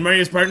 Okay, and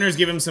Mario's partners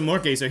give him some more.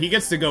 Okay, so he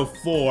gets to go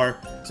 4.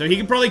 So he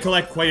can probably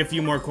collect quite a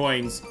few more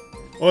coins.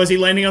 Oh, is he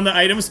landing on the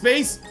item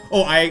space?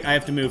 Oh, I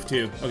have to move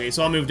too. Okay,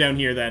 so I'll move down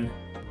here then.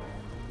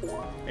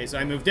 Okay, so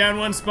I move down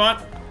 1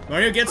 spot.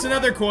 Mario gets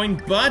another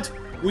coin, but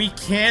we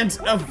can't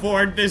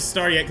afford this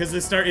star yet, because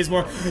this star is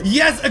more—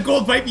 Yes, a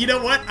gold pipe! You know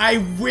what? I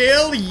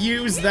will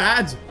use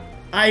that!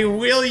 I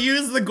will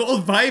use the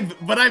gold pipe,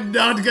 but I'm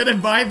not gonna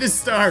buy the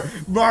star.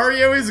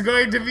 Mario is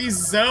going to be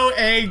so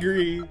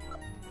angry.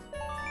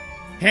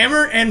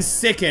 Hammer and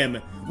sick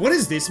him. What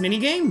is this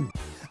minigame?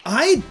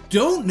 I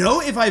don't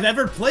know if I've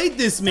ever played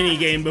this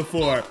minigame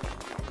before.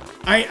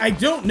 I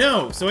don't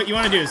know. So what you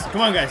want to do is,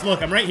 come on guys,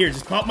 look, I'm right here.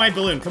 Just pop my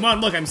balloon. Come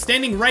on, look, I'm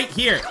standing right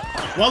here.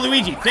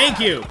 Waluigi, thank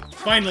you.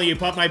 Finally, you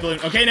popped my balloon.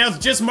 Okay, now it's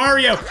just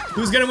Mario.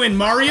 Who's gonna win,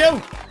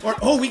 Mario? Or,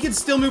 oh, we can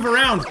still move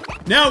around.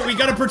 No, we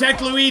gotta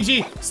protect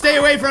Luigi. Stay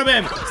away from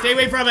him. Stay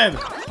away from him.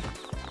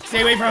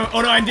 Stay away from him.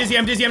 Oh no, I'm dizzy,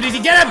 I'm dizzy, I'm dizzy.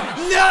 Get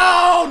him!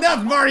 No,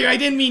 not Mario. I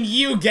didn't mean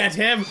you get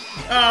him.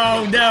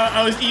 Oh no,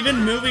 I was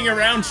even moving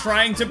around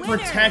trying to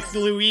protect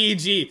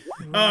Luigi.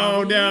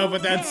 Oh no,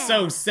 but that's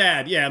so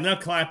sad. Yeah, I'm not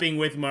clapping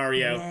with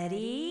Mario.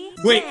 Ready?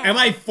 Wait, am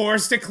I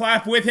forced to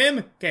clap with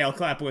him? Okay, I'll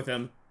clap with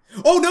him.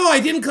 Oh no, I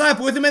didn't clap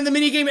with him and the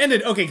minigame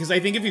ended. Okay, because I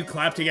think if you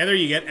clap together,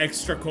 you get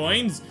extra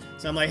coins.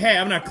 So I'm like, hey,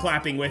 I'm not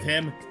clapping with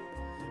him.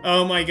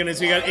 Oh my goodness,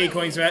 we got 8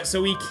 coins for that. So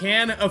we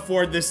can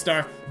afford this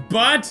star.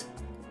 But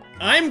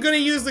I'm gonna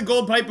use the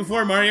gold pipe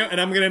before Mario,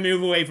 and I'm gonna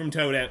move away from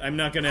Toadette. I'm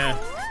not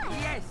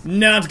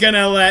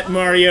gonna let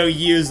Mario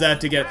use that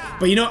to get—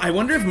 But you know, I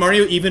wonder if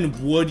Mario even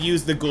would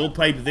use the gold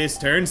pipe this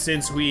turn,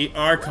 since we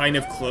are kind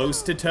of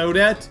close to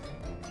Toadette.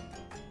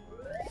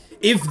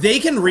 If they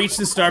can reach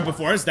the star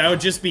before us, that would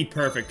just be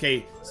perfect.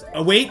 Okay,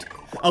 wait,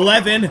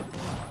 11.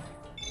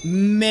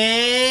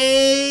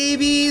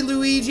 Maybe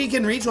Luigi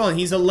can reach— well,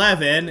 he's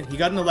 11. He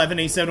got an 11,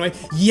 he's 7 away.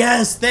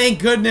 Yes, thank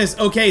goodness.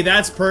 Okay,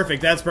 that's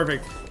perfect, that's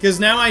perfect. Because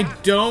now I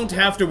don't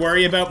have to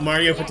worry about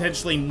Mario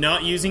potentially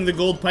not using the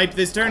gold pipe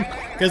this turn.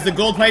 Because the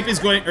gold pipe is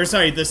going— or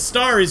sorry, the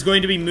star is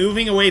going to be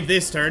moving away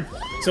this turn.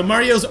 So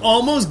Mario's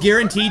almost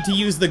guaranteed to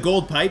use the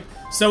gold pipe.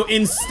 So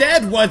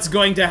instead, what's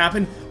going to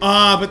happen—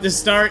 but the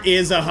star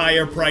is a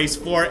higher price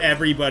for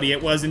everybody.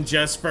 It wasn't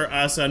just for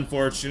us,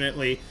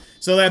 unfortunately.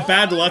 So that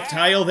bad luck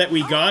tile that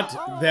we got,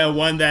 the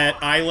one that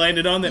I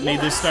landed on that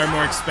made this star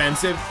more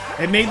expensive,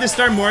 it made the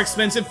star more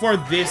expensive for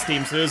this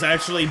team, so it was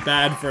actually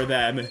bad for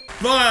them.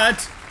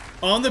 But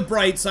on the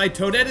bright side,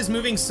 Toadette is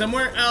moving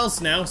somewhere else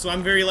now, so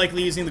I'm very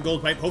likely using the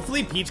gold pipe.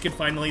 Hopefully Peach can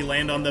finally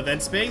land on the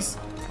vent space.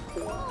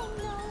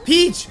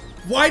 Peach,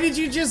 why did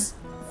you just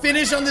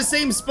finish on the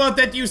same spot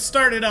that you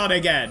started on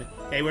again?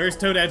 Okay, where's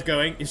Toadette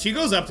going? If she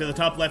goes up to the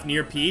top left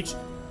near Peach,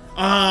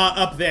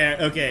 up there,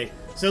 okay.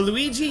 So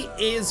Luigi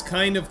is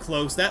kind of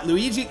close. That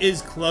Luigi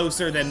is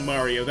closer than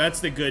Mario. That's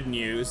the good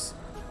news.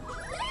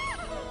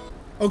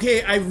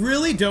 Okay, I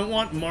really don't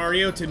want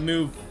Mario to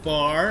move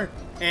far,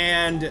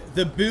 and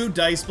the Boo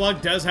dice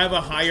block does have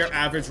a higher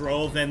average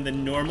roll than the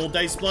normal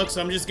dice block,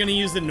 so I'm just gonna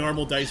use the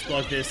normal dice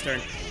block this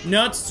turn.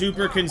 Not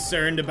super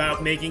concerned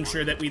about making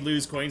sure that we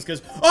lose coins,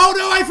 because— oh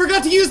no, I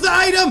forgot to use the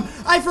item!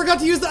 I forgot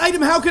to use the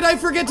item! How could I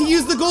forget to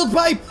use the gold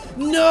pipe?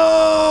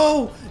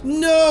 No!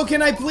 No,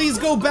 can I please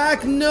go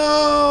back?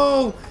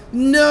 No!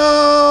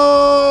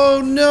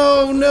 No!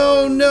 No,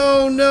 no,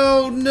 no,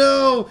 no,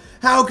 no!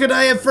 How could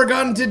I have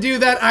forgotten to do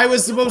that? I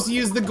was supposed to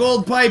use the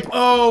gold pipe.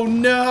 Oh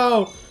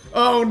no!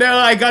 Oh no,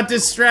 I got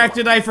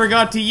distracted. I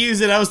forgot to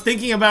use it. I was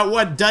thinking about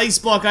what dice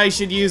block I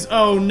should use.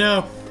 Oh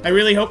no. I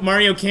really hope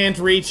Mario can't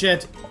reach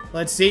it.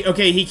 Let's see.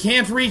 Okay, he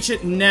can't reach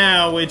it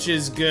now, which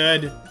is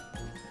good.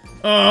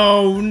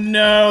 Oh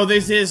no,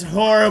 this is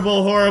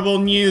horrible, horrible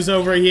news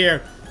over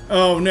here.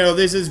 Oh no,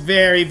 this is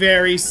very,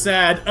 very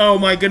sad. Oh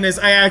my goodness,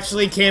 I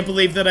actually can't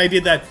believe that I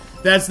did that.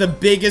 That's the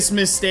biggest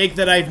mistake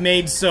that I've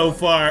made so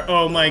far.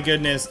 Oh my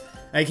goodness.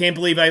 I can't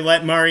believe I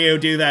let Mario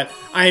do that.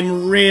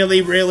 I'm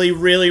really, really,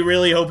 really,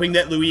 really hoping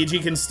that Luigi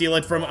can steal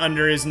it from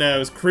under his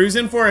nose.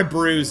 Cruisin' for a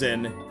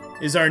bruisin'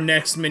 is our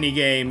next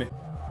minigame.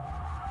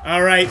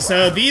 Alright,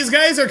 so these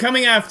guys are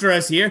coming after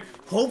us here.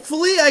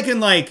 Hopefully I can,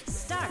 like,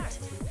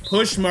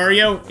 push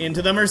Mario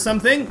into them or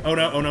something. Oh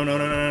no, oh no, no,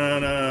 no, no, no,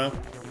 no, no.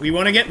 We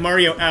want to get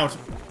Mario out.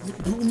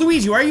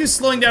 Luigi, why are you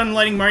slowing down and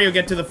letting Mario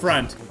get to the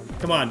front?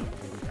 Come on.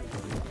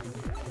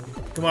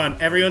 Come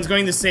on, everyone's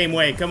going the same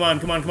way. Come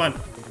on, come on, come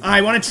on. I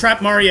want to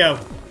trap Mario.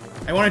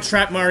 I want to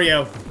trap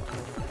Mario.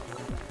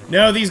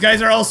 No, these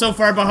guys are all so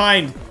far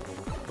behind.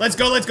 Let's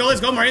go, let's go,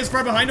 let's go. Mario's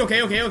far behind.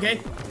 Okay, okay,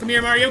 okay. Come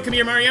here, Mario. Come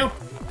here, Mario.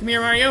 Come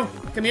here, Mario.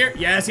 Come here.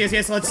 Yes, yes,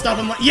 yes. Let's stop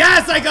him.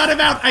 Yes, I got him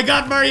out. I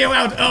got Mario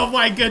out. Oh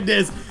my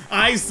goodness.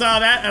 I saw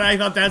that, and I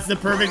thought that's the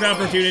perfect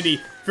opportunity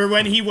for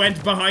when he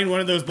went behind one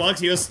of those blocks.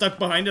 He was stuck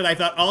behind it. I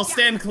thought, I'll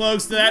stand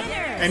close to that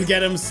and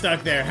get him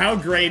stuck there. How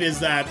great is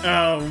that?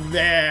 Oh,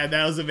 man,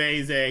 that was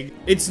amazing.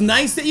 It's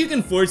nice that you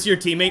can force your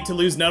teammate to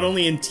lose not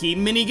only in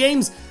team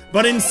minigames,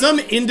 but in some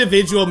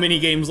individual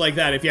minigames like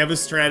that, if you have a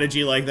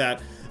strategy like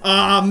that.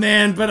 Oh,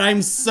 man, but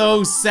I'm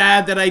so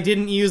sad that I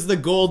didn't use the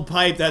gold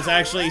pipe. That's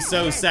actually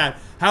so sad.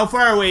 How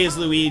far away is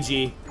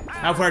Luigi?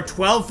 How far?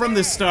 12 from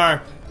the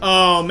star.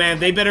 Oh, man,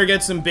 they better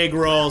get some big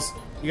rolls.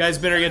 You guys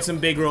better get some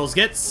big rolls.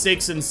 Get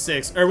 6 and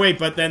 6. Or wait,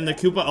 but then the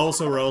Koopa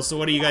also rolls, so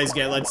what do you guys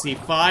get? Let's see,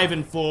 5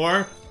 and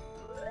 4.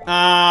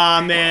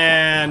 Ah,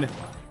 man.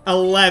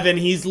 11.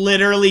 He's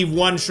literally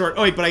one short.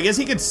 Oh, wait, but I guess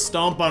he could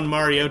stomp on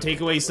Mario, take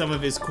away some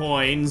of his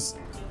coins.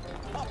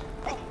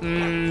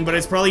 But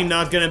it's probably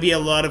not gonna be a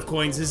lot of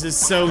coins. This is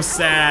so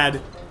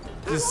sad.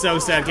 This is so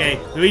sad. Okay,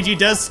 Luigi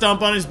does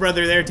stomp on his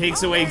brother there,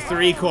 takes away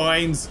 3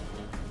 coins.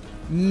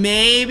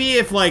 Maybe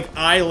if, like,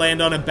 I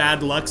land on a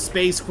bad luck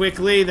space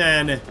quickly,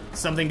 then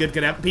something good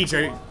could happen. Peach,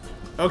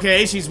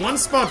 okay, she's one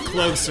spot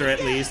closer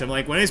at least. I'm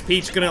like, when is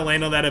Peach gonna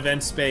land on that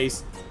event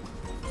space?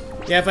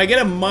 Yeah, if I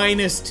get a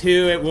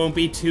 -2, it won't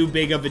be too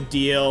big of a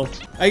deal.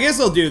 I guess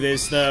I'll do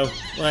this, though.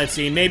 Let's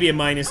see, maybe a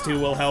 -2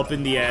 will help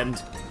in the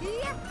end.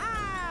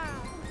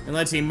 And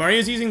let's see,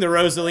 Mario's using the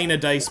Rosalina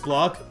dice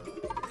block.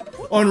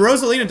 Oh, and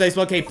Rosalina dice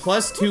block, okay,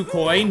 +2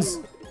 coins.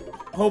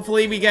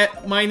 Hopefully we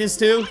get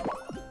 -2.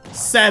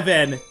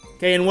 7.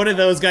 Okay, and what do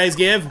those guys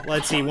give?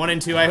 Let's see, 1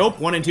 and 2, I hope.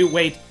 1 and 2,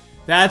 wait.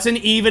 That's an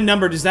even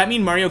number. Does that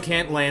mean Mario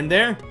can't land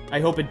there? I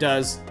hope it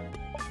does.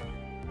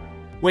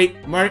 Wait,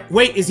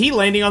 wait, is he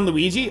landing on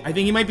Luigi? I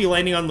think he might be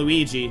landing on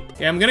Luigi.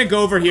 Okay, I'm gonna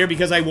go over here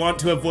because I want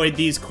to avoid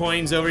these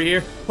coins over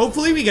here.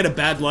 Hopefully we get a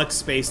bad luck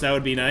space, that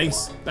would be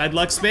nice. Bad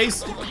luck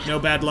space? No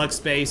bad luck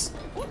space.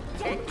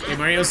 Okay,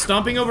 Mario's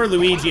stomping over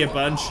Luigi a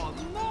bunch.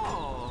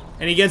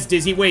 And he gets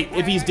dizzy. Wait,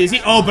 if he's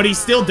dizzy? Oh, but he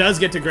still does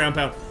get to ground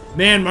pound.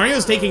 Man,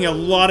 Mario's taking a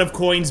lot of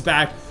coins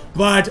back,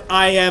 but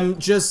I am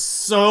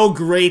just so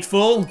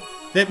grateful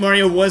that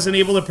Mario wasn't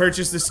able to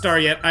purchase the star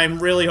yet. I'm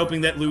really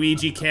hoping that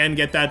Luigi can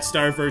get that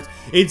star first.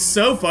 It's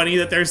so funny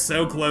that they're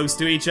so close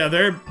to each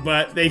other,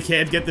 but they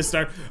can't get the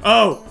star.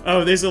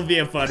 Oh, this will be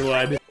a fun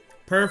one.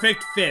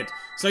 Perfect fit.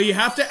 So you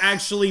have to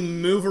actually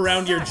move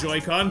around your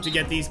Joy-Con to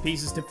get these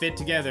pieces to fit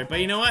together. But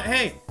you know what?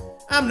 Hey,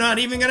 I'm not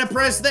even gonna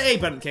press the A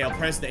button. Okay, I'll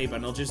press the A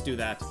button. I'll just do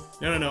that.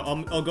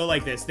 No. I'll go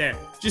like this. There.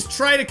 Just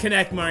try to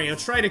connect, Mario.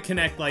 Try to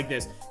connect like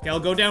this. Okay, I'll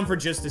go down for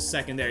just a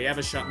second there. You have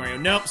a shot, Mario.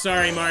 Nope,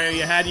 sorry, Mario.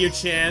 You had your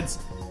chance.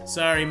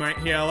 Sorry, Mario.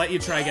 Here, I'll let you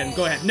try again.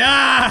 Go ahead.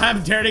 Nah,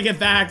 I'm turning it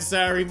back.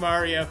 Sorry,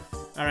 Mario.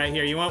 All right,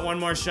 here. You want one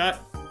more shot?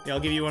 Yeah, I'll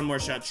give you one more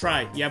shot.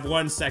 Try. You have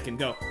 1 second.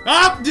 Go.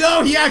 Oh,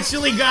 no, he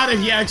actually got it.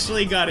 He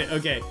actually got it.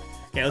 Okay.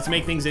 Okay, let's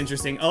make things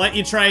interesting. I'll let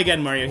you try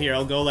again, Mario. Here,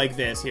 I'll go like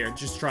this. Here,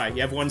 just try.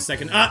 You have 1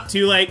 second. Ah,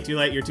 too late. Too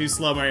late. You're too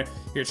slow, Mario.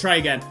 Here, try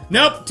again.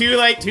 Nope, too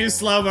late. Too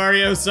slow,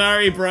 Mario.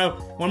 Sorry, bro.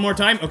 One more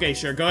time? Okay,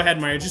 sure. Go ahead,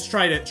 Mario. Just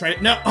try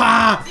it. No.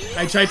 Ah!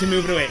 I tried to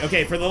move it away.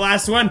 Okay, for the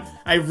last one,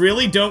 I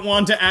really don't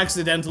want to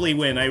accidentally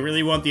win. I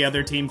really want the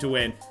other team to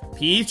win.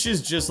 Peach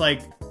is just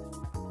like...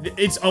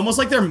 It's almost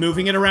like they're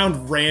moving it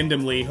around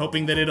randomly,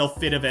 hoping that it'll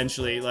fit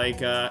eventually.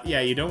 Like,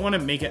 yeah, you don't want to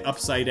make it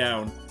upside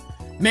down.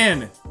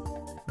 Man,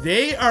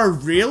 they are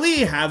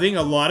really having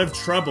a lot of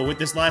trouble with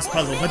this last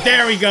puzzle. But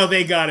there we go,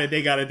 they got it,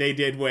 they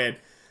did win.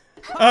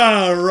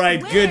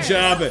 Alright, good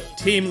job,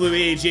 Team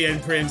Luigi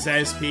and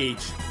Princess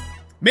Peach.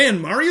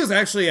 Man, Mario's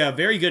actually a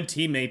very good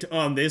teammate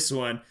on this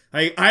one.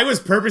 I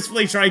was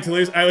purposefully trying to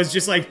lose. I was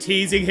just like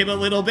teasing him a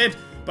little bit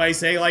by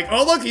saying like,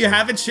 oh look, you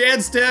have a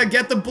chance to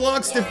get the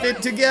blocks to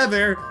fit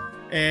together.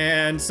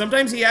 And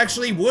sometimes he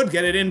actually would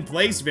get it in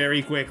place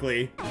very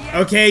quickly.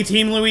 Okay,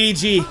 Team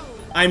Luigi.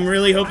 I'm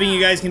really hoping you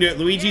guys can do it.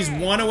 Luigi's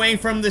 1 away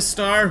from the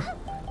star.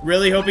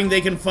 Really hoping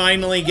they can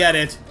finally get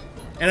it.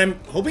 And I'm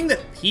hoping that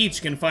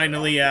Peach can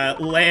finally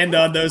land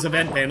on those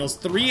event panels.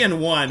 3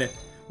 and 1.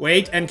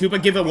 Wait, and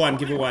Koopa, give it 1,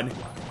 give it 1.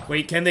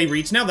 Wait, can they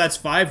reach now? That's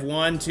 5.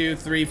 1, 2,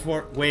 3,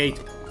 4. Wait.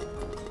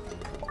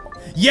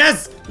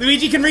 Yes!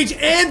 Luigi can reach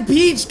and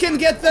Peach can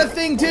get the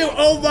thing too!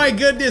 Oh my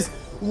goodness!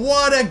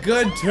 What a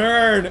good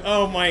turn!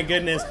 Oh my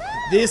goodness.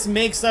 This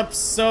makes up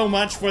so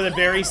much for the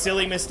very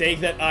silly mistake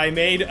that I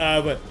made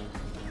of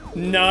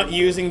not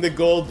using the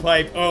gold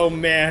pipe. Oh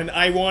man,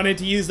 I wanted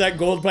to use that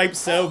gold pipe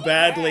so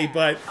badly,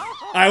 but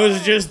I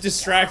was just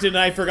distracted and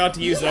I forgot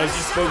to use it. I was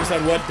just focused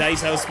on what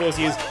dice I was supposed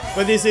to use.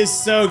 But this is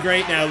so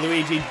great now.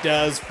 Luigi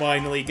does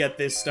finally get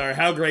this star.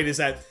 How great is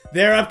that?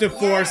 They're up to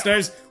 4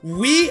 stars.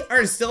 We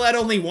are still at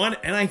only 1,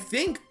 and I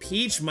think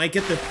Peach might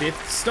get the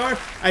 5th star.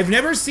 I've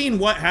never seen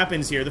what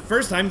happens here. The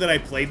first time that I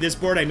played this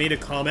board, I made a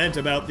comment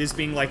about this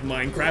being like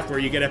Minecraft, where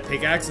you get a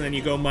pickaxe and then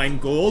you go mine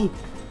gold.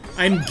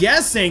 I'm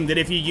guessing that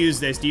if you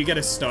use this, do you get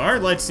a star?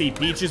 Let's see,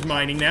 Peach is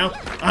mining now.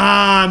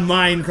 Ah,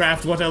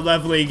 Minecraft, what a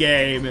lovely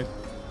game.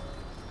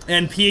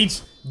 And Peach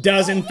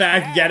does in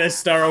fact get a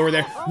star over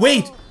there.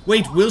 Wait,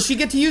 will she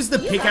get to use the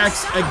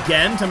pickaxe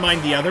again to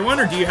mine the other one,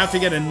 or do you have to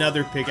get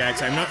another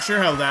pickaxe? I'm not sure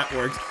how that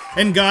works.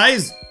 And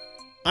guys,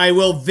 I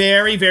will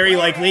very, very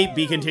likely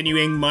be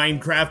continuing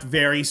Minecraft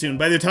very soon.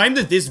 By the time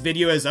that this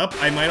video is up,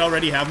 I might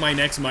already have my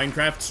next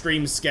Minecraft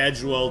stream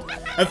scheduled.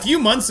 A few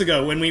months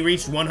ago, when we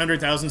reached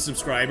 100,000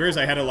 subscribers,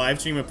 I had a live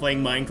stream of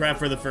playing Minecraft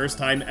for the first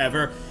time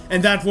ever,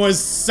 and that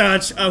was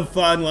such a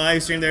fun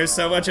live stream. There's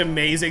so much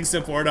amazing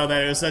support on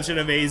that. It was such an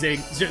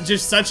amazing,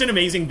 just such an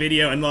amazing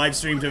video and live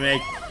stream to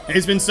make. And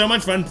it's been so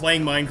much fun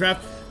playing Minecraft.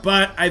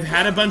 But I've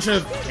had a bunch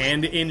of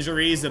hand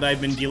injuries that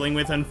I've been dealing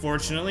with,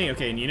 unfortunately.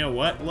 Okay, and you know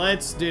what?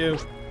 Let's do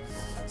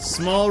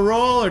small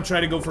roll or try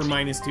to go for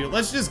 -2.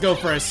 Let's just go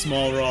for a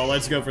small roll.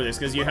 Let's go for this,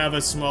 because you have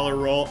a smaller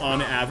roll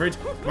on average.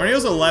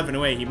 Mario's 11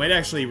 away. He might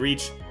actually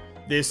reach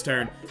this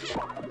turn.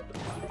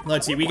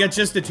 Let's see. We got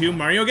just a 2.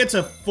 Mario gets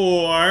a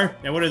 4.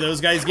 Now, what do those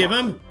guys give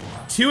him?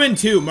 2 and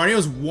 2.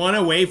 Mario's 1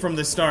 away from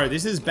the star.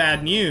 This is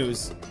bad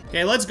news.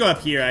 Okay, let's go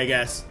up here, I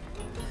guess.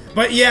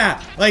 But yeah,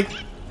 like,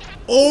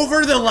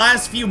 over the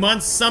last few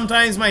months,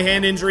 sometimes my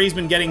hand injury's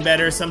been getting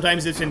better,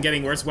 sometimes it's been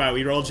getting worse. Wow,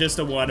 we rolled just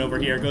a 1 over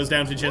here. It goes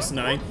down to just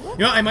 9.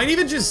 You know, I might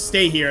even just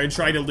stay here and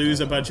try to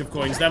lose a bunch of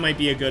coins. That might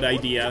be a good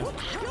idea.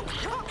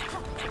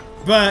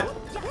 But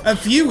a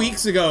few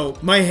weeks ago,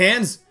 my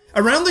hands,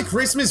 around the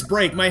Christmas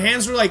break, my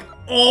hands were like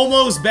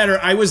almost better.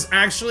 I was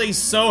actually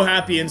so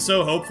happy and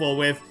so hopeful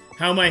with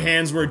how my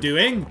hands were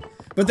doing.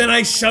 But then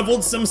I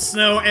shoveled some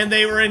snow and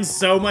they were in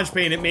so much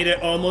pain, it made it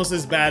almost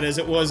as bad as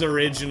it was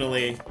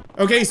originally.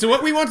 Okay, so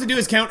what we want to do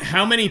is count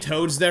how many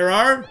Toads there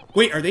are.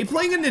 Wait, are they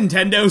playing a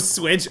Nintendo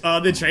Switch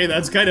on the train?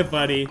 That's kind of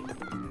funny.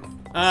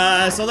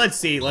 So let's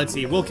see.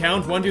 We'll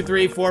count 1, 2,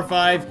 3, 4,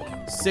 5,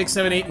 6,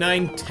 7, 8,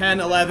 9,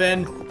 10,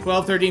 11,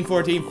 12, 13,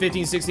 14,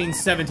 15, 16,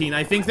 17.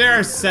 I think there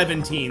are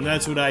 17.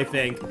 That's what I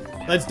think.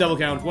 Let's double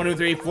count. 1, 2,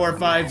 3, 4,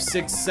 5,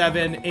 6,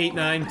 7, 8,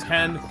 9,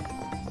 10,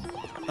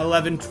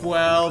 11,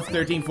 12,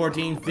 13,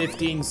 14,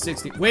 15,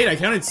 16. Wait, I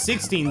counted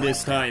 16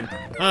 this time.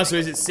 So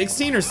is it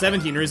 16 or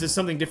 17, or is this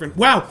something different?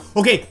 Wow,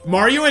 okay,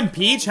 Mario and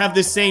Peach have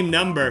the same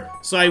number,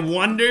 so I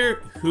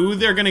wonder who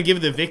they're gonna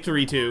give the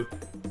victory to.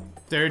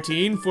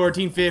 13,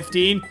 14,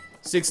 15,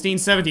 16,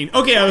 17.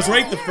 Okay, I was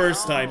right the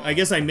first time. I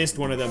guess I missed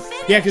one of them.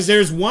 Yeah, because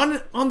there's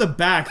one on the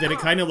back that it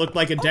kind of looked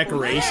like a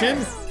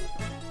decoration.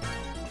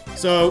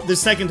 So, the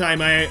second time,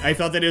 I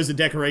thought that it was a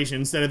decoration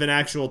instead of an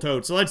actual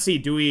Toad. So let's see,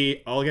 do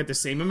we all get the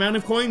same amount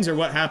of coins, or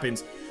what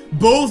happens?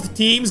 Both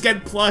teams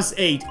get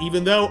 +8,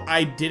 even though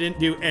I didn't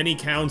do any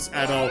counts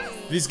at all.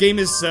 This game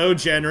is so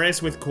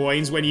generous with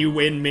coins when you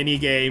win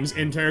mini-games,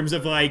 in terms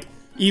of, like,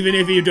 even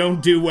if you don't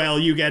do well,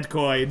 you get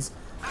coins.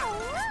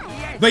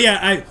 But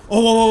yeah,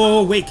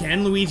 whoa, wait,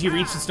 can Luigi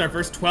reach the star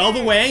first? 12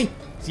 away?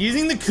 He's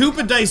using the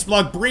Koopa dice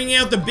block, bringing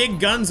out the big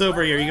guns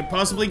over here. You could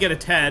possibly get a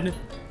 10.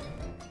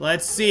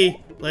 Let's see.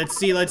 What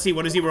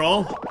does he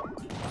roll?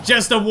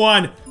 Just a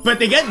 1. But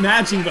they get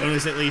matching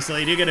bonus at least, so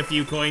they do get a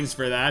few coins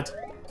for that.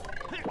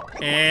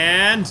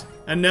 And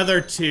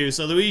another 2.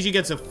 So Luigi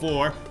gets a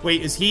 4.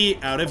 Wait, is he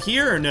out of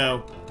here or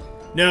no?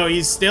 No,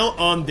 he's still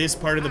on this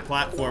part of the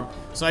platform.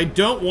 So I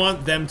don't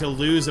want them to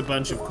lose a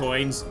bunch of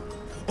coins.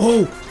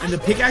 Oh, and the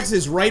pickaxe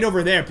is right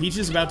over there. Peach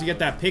is about to get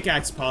that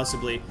pickaxe,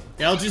 possibly.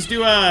 Yeah, I'll just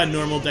do a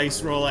normal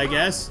dice roll, I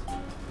guess.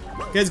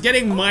 Because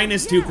getting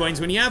 -2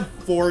 coins, when you have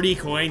 40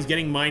 coins,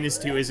 getting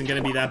 -2 isn't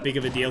going to be that big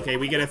of a deal. Okay,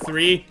 we get a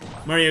 3,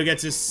 Mario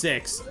gets a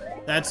 6.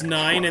 That's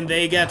 9, and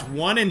they get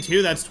 1 and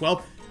 2, that's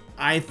 12.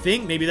 I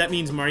think maybe that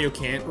means Mario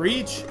can't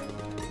reach.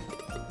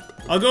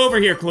 I'll go over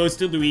here close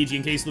to Luigi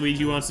in case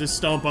Luigi wants to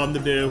stomp on the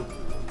Boo.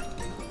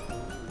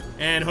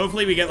 And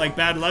hopefully we get, like,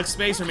 Bad Luck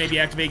Space, or maybe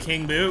activate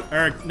King Boo.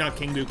 Or, not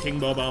King Boo, King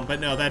Bob-omb,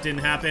 but no, that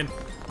didn't happen.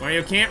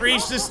 Mario can't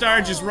reach the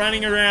star, just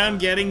running around,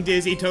 getting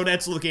dizzy.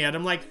 Toadette's looking at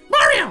him like,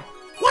 Mario!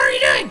 What are you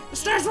doing? The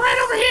star's right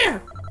over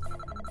here!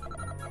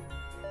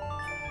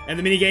 And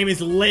the minigame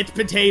is Lit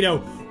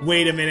Potato.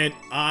 Wait a minute,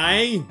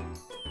 I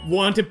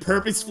want to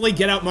purposefully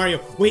get out Mario.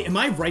 Wait, am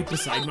I right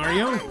beside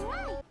Mario?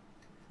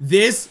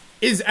 This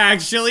is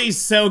actually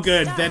so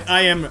good that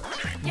I am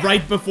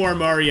right before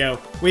Mario.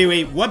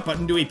 Wait, what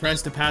button do we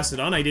press to pass it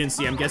on? I didn't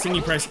see. I'm guessing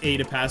you press A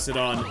to pass it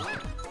on.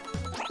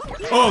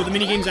 Oh, the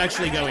minigame's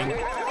actually going.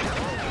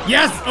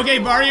 Yes! Okay,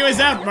 Mario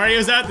is out.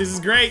 Mario's out. This is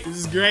great. This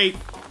is great.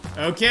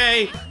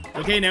 Okay.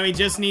 Okay, now we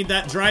just need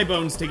that dry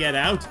bones to get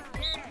out.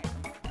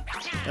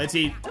 Let's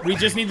see. We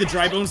just need the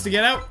dry bones to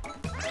get out.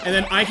 And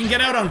then I can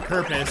get out on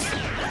purpose.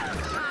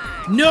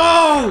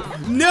 No!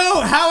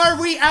 No! How are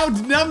we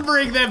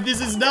outnumbering them?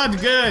 This is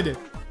not good.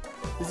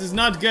 This is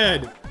not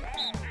good.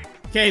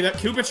 Okay, that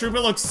Koopa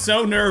Troopa looks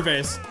so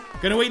nervous.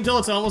 Gonna wait until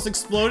it's almost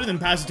exploded and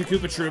pass it to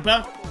Koopa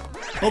Troopa.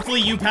 Hopefully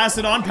you pass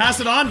it on.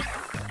 Pass it on.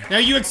 Now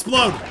you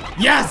explode.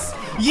 Yes!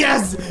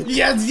 Yes!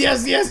 Yes,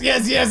 yes, yes,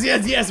 yes, yes,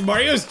 yes, yes!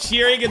 Mario's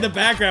cheering in the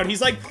background.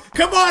 He's like,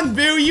 come on,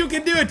 Boo, you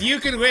can do it. You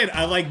can win.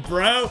 I'm like,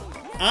 bro,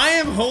 I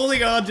am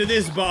holding on to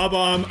this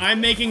Bob-omb.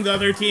 I'm making the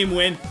other team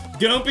win.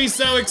 Don't be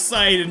so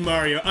excited,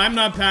 Mario. I'm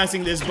not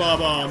passing this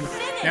Bob-omb.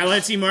 Now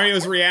let's see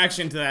Mario's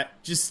reaction to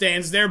that. Just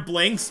stands there,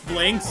 blinks.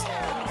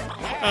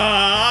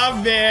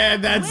 Aw,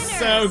 man, that's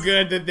so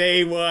good that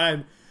they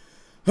won.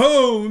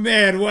 Oh,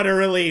 man, what a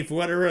relief,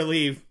 what a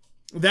relief.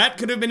 That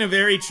could have been a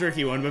very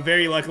tricky one, but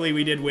very luckily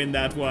we did win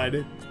that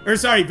one. Or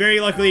sorry, very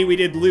luckily we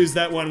did lose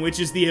that one,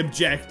 which is the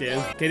objective.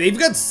 Okay, they've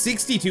got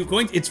 62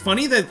 coins. It's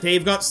funny that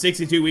they've got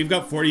 62, we've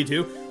got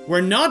 42.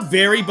 We're not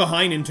very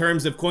behind in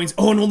terms of coins.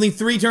 Oh, and only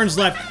 3 turns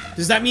left.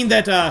 Does that mean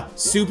that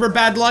super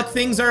bad luck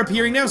things are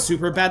appearing now?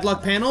 Super bad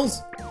luck panels?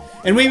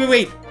 And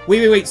wait.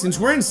 Since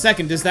we're in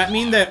second, does that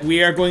mean that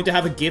we are going to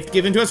have a gift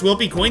given to us? Will it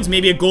be coins?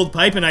 Maybe a gold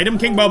pipe, an item?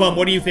 King Bob-omb,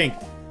 what do you think?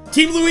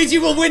 Team Luigi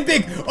will win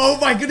big! Oh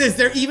my goodness,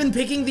 they're even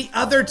picking the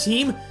other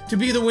team to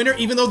be the winner,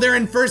 even though they're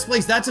in first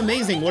place. That's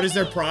amazing. What is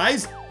their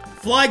prize?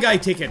 Fly Guy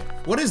ticket.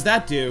 What does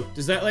that do?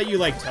 Does that let you,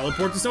 like,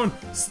 teleport to someone?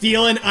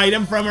 Steal an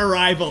item from a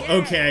rival.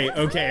 Okay.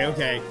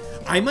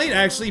 I might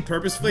actually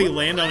purposefully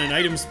land on an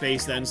item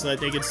space then, so that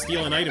they could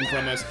steal an item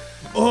from us.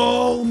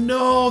 Oh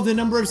no, the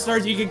number of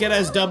stars you could get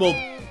has doubled.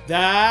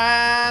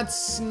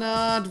 That's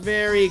not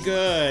very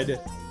good.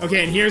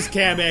 Okay, and here's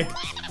Kamek.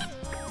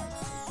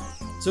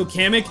 So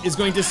Kamek is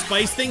going to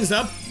spice things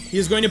up.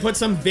 He's going to put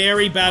some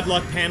very bad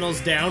luck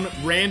panels down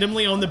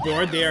randomly on the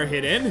board. They are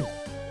hidden.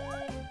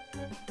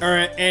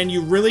 Alright, and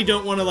you really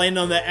don't want to land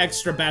on the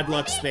extra bad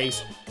luck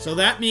space. So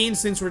that means,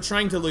 since we're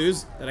trying to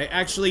lose, that I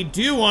actually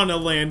do want to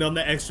land on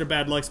the extra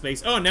bad luck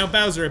space. Oh, now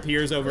Bowser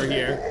appears over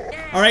here.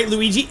 Alright,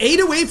 Luigi, 8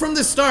 away from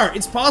the star.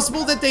 It's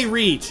possible that they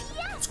reach.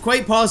 It's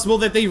quite possible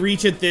that they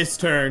reach it this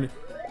turn.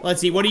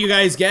 Let's see, what do you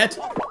guys get?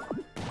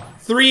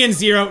 3 and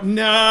 0.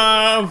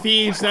 No,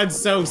 Peach, that's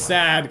so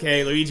sad.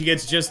 Okay, Luigi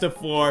gets just a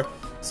 4.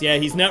 So yeah,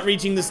 he's not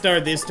reaching the star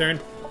this turn.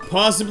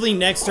 Possibly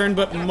next turn,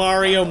 but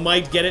Mario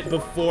might get it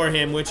before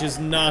him, which is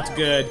not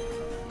good.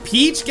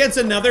 Peach gets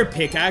another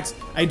pickaxe.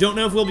 I don't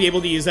know if we'll be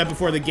able to use that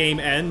before the game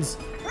ends.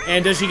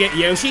 And does she get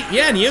Yoshi?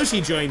 Yeah, and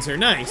Yoshi joins her.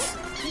 Nice.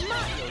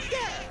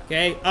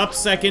 Okay, up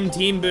second,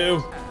 Team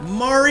Boo.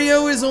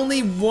 Mario is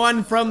only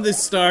 1 from the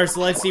star,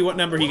 so let's see what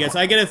number he gets.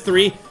 I get a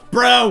 3.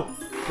 Bro,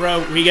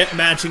 we get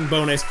matching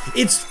bonus.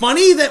 It's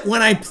funny that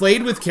when I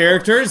played with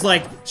characters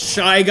like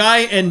Shy Guy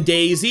and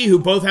Daisy, who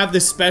both have the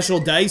special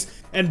dice,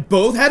 and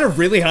both had a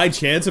really high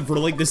chance of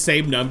rolling the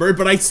same number,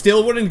 but I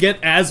still wouldn't get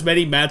as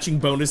many matching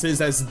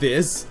bonuses as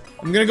this.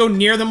 I'm gonna go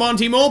near the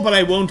Monty Mole, but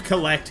I won't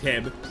collect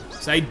him.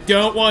 So I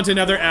don't want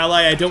another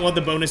ally. I don't want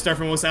the bonus star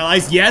from most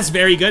allies. Yes,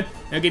 very good.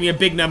 Now give me a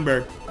big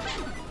number.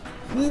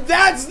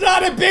 That's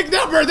not a big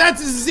number,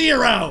 that's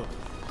 0.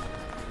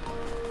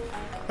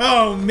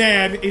 Oh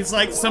man, it's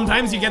like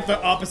sometimes you get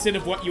the opposite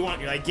of what you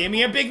want. You're like, give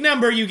me a big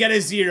number, you get a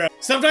 0.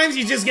 Sometimes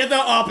you just get the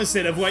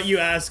opposite of what you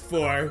ask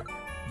for.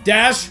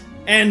 Dash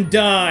and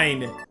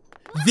dine.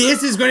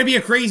 This is going to be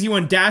a crazy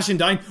one. Dash and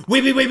dine.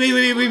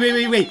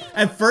 Wait.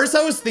 At first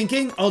I was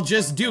thinking I'll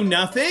just do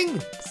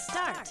nothing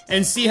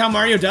and see how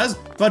Mario does.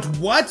 But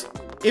what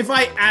if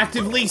I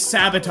actively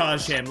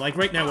sabotage him? Like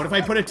right now, what if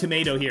I put a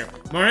tomato here?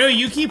 Mario,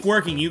 you keep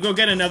working. You go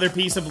get another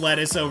piece of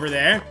lettuce over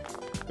there.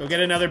 Go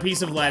get another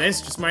piece of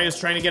lettuce. Just Mario's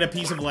trying to get a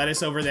piece of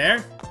lettuce over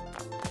there.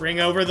 Bring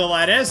over the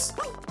lettuce.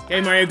 Okay,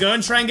 Mario, go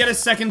and try and get a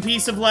second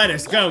piece of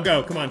lettuce. Go.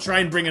 Come on, try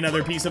and bring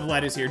another piece of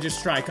lettuce here.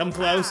 Just try. Come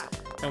close.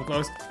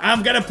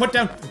 I'm gonna put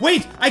down—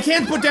 wait! I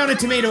can't put down a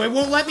tomato. It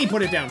won't let me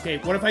put it down. Okay,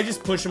 what if I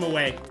just push him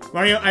away?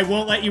 Mario, I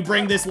won't let you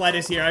bring this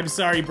lettuce here. I'm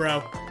sorry,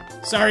 bro.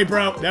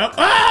 No.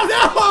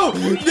 Oh,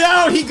 no!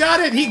 No, he got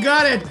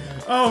it.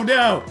 Oh,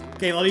 no.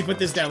 Okay, let me put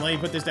this down.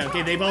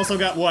 Okay, they've also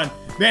got 1.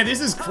 Man,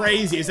 this is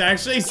crazy. It's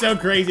actually so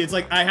crazy. It's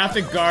like I have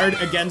to guard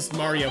against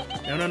Mario.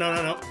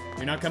 No.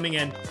 You're not coming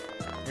in.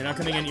 You're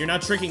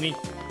not tricking me.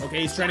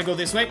 Okay, he's trying to go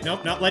this way.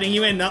 Nope, not letting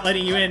you in.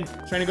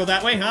 Trying to go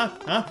that way, huh?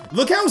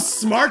 Look how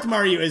smart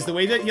Mario is. The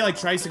way that he, like,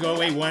 tries to go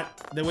away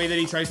the way that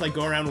he tries to, like,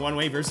 go around one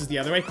way versus the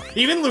other way.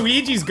 Even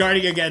Luigi's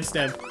guarding against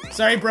him.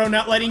 Sorry, bro,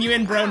 not letting you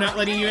in,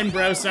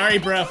 bro. Sorry,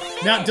 bro.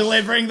 Not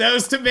delivering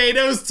those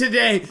tomatoes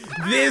today.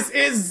 This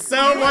is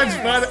so much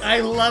fun.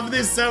 I love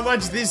this so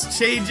much. This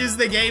changes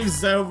the game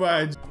so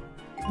much.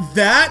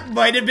 That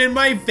might have been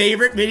my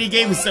favorite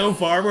minigame so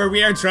far, where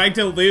we are trying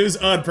to lose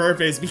on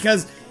purpose,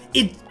 because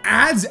it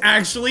adds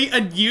actually a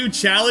new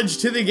challenge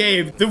to the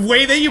game. The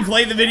way that you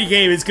play the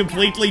minigame is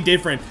completely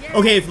different.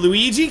 Okay, if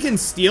Luigi can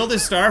steal the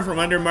star from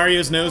under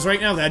Mario's nose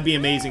right now, that'd be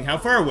amazing. How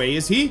far away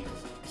is he?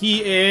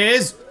 He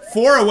is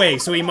 4 away,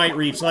 so he might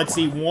reach. Let's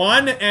see,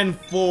 1 and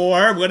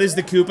 4. What does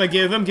the Koopa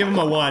give him? Give him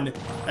a 1.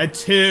 A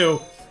 2.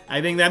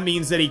 I think that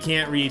means that he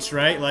can't reach,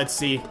 right? Let's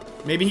see.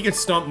 Maybe he could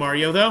stomp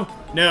Mario, though?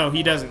 No,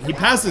 he doesn't. He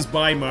passes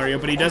by Mario,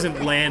 but he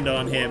doesn't land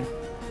on him.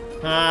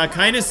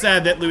 Kinda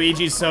sad that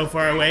Luigi's so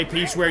far away.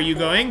 Peach, where are you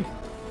going?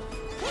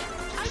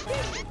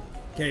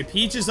 Okay,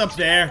 Peach is up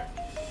there.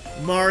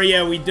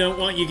 Mario, we don't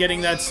want you getting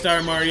that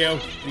star, Mario.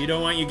 We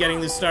don't want you getting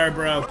the star,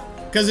 bro.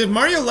 Because if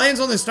Mario lands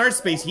on the start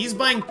space, he's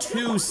buying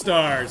 2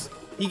 stars.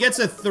 He gets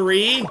a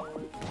 3.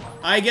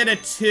 I get a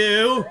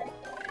 2.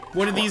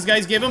 What did these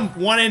guys give him?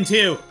 1 and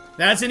 2.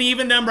 That's an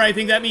even number. I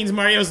think that means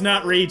Mario's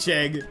not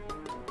reaching.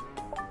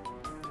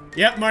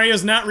 Yep,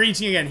 Mario's not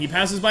reaching again. He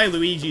passes by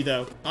Luigi,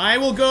 though. I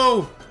will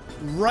go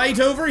right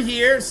over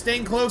here,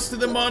 staying close to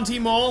the Monty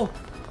Mole.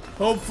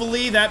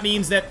 Hopefully, that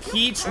means that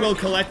Peach will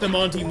collect the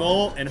Monty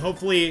Mole and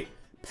hopefully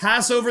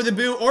pass over the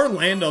Boo or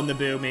land on the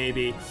Boo,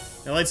 maybe.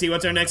 Now let's see,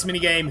 what's our next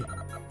minigame?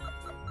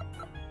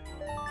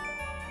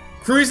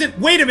 Cruise it.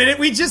 Wait a minute,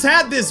 we just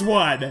had this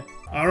one.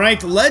 All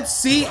right, let's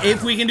see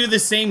if we can do the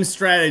same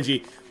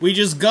strategy. We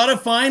just gotta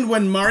find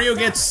when Mario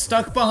gets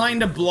stuck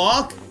behind a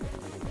block,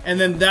 and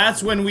then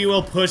that's when we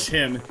will push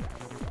him.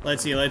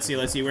 Let's see. Where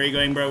are you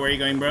going, bro? Where are you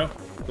going, bro?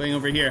 Going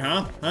over here,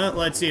 huh?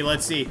 Let's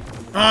see.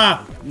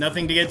 Ah,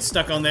 nothing to get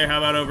stuck on there. How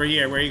about over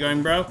here? Where are you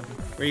going, bro?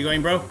 Where are you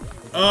going, bro?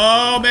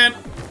 Oh, man.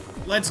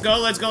 Let's go.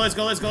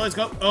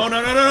 Oh,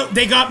 no.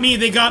 They got me.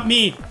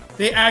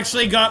 They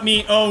actually got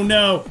me. Oh,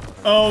 no.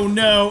 Oh,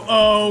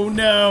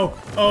 no.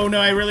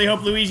 I really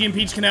hope Luigi and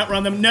Peach can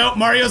outrun them. No,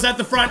 Mario's at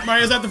the front.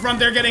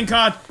 They're getting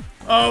caught.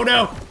 Oh,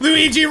 no.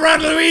 Luigi,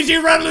 run, Luigi.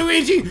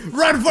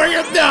 Run for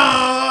your...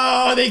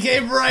 No! They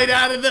came right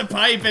out of the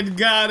pipe and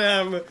got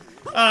him.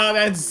 Oh,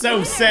 that's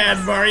so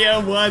sad.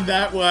 Mario won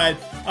that one.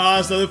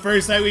 So the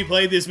first time we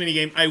played this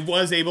minigame, I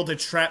was able to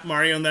trap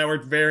Mario, and that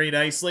worked very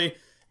nicely.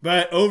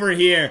 But over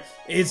here,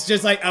 it's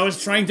just like I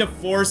was trying to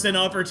force an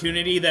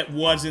opportunity that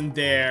wasn't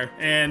there.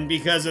 And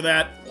because of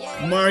that,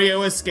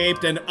 Mario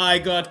escaped and I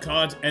got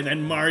caught, and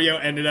then Mario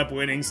ended up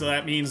winning. So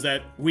that means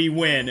that we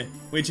win,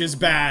 which is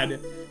bad.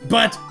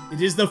 But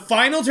it is the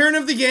final turn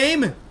of the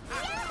game.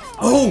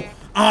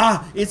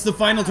 It's the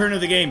final turn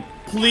of the game.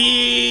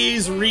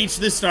 Please reach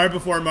the star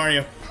before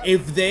Mario.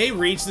 If they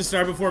reach the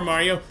star before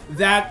Mario,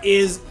 that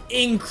is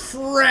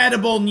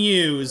incredible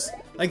news.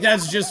 Like,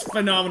 that's just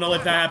phenomenal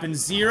if that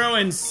happens. 0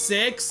 and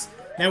 6.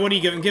 Now, what do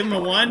you give him? Give him a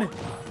 1?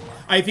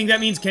 I think that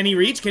means, can he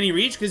reach?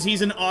 Because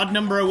he's an odd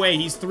number away.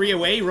 He's 3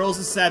 away. He rolls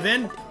a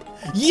 7.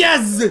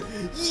 Yes!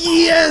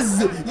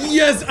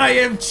 I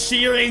am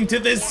cheering to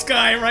the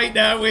sky right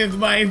now with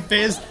my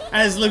fist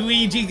as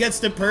Luigi gets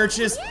to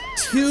purchase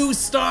 2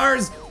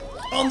 stars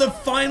on the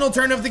final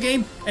turn of the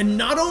game. And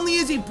not only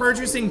is he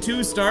purchasing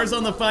 2 stars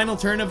on the final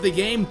turn of the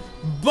game,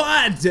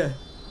 but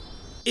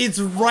it's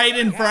right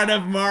in front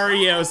of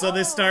Mario, so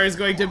this star is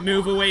going to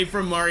move away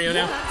from Mario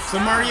now. So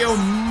Mario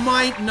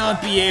might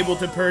not be able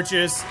to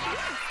purchase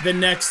the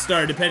next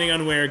star, depending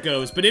on where it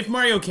goes. But if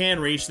Mario can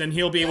reach, then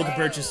he'll be able to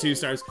purchase 2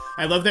 stars.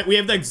 I love that we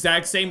have the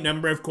exact same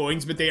number of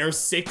coins, but they are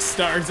 6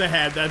 stars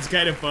ahead. That's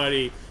kind of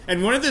funny.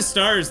 And one of the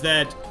stars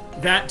that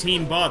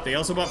team bought, they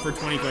also bought for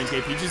 20 coins. Okay,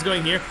 Peach is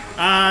going here.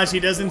 She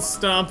doesn't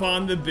stomp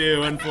on the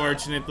boo,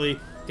 unfortunately.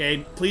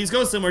 Okay, please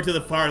go somewhere to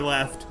the far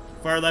left.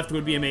 Far left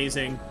would be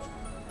amazing.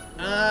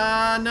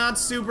 Not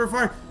super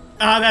far.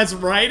 That's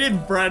right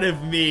in front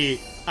of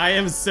me. I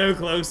am so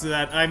close to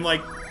that. I'm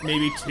like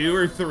maybe 2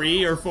 or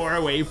 3 or 4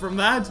 away from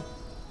that.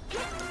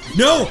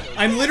 No,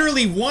 I'm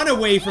literally 1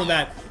 away from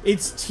that.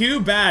 It's too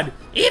bad.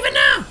 Even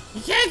now,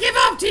 you can't give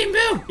up, Team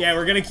Boo. Yeah,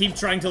 we're gonna keep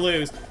trying to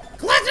lose.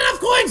 Collect enough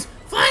coins,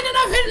 find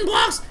enough hidden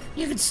blocks,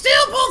 you can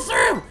still pull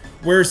through.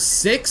 We're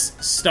 6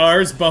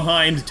 stars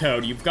behind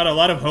Toad. You've got a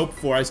lot of hope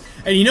for us.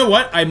 And you know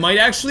what? I might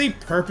actually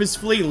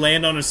purposefully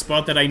land on a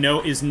spot that I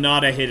know is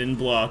not a hidden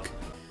block.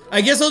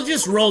 I guess I'll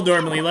just roll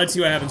normally. Let's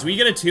see what happens. We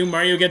get a 2,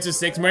 Mario gets a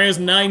 6. Mario's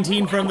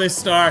 19 from this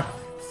star.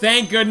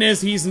 Thank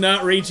goodness he's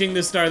not reaching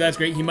the star. That's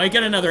great. He might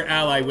get another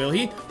ally, will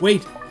he?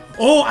 Wait.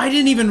 Oh, I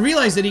didn't even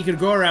realize that he could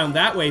go around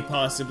that way,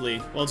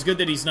 possibly. Well, it's good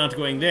that he's not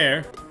going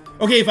there.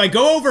 Okay, if I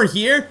go over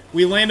here,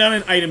 we land on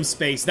an item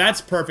space.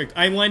 That's perfect.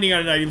 I'm landing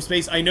on an item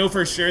space. I know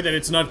for sure that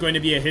it's not going to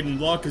be a hidden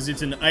block because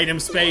it's an item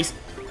space.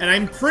 And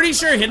I'm pretty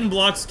sure hidden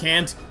blocks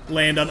can't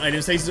land on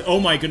item spaces.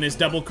 Oh my goodness,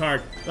 double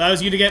card.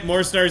 Allows you to get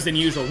more stars than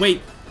usual.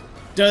 Wait,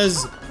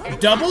 does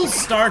double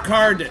star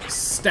card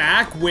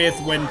stack with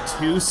when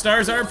 2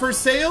 stars are for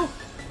sale?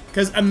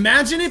 Because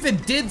imagine if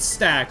it did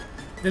stack.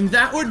 Then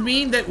that would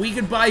mean that we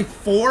could buy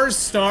 4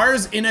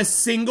 stars in a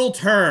single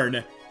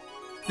turn.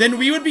 Then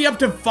we would be up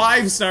to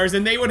 5 stars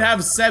and they would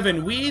have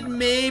 7. We'd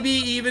maybe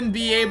even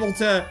be able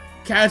to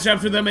catch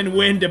up to them and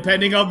win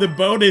depending on the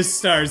bonus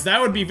stars.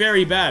 That would be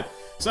very bad.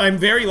 So I'm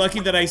very lucky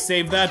that I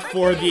saved that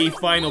for the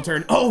final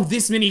turn. Oh,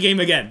 this minigame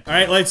again. All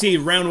right, let's see,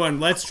 round 1.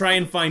 Let's try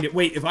and find it.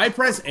 Wait, if I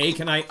press A,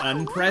 can I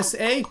unpress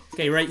A?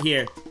 Okay, right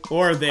here.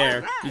 Or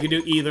there. You can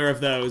do either of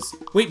those.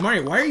 Wait,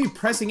 Mario, why are you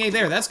pressing A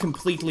there? That's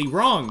completely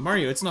wrong.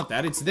 Mario, it's not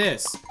that, it's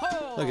this.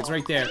 Look, it's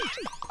right there.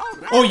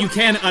 Oh, you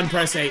can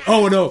unpress A.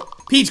 Oh, no.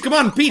 Peach, come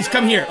on, Peach,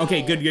 come here.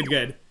 Okay,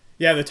 good.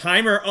 Yeah, the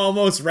timer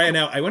almost ran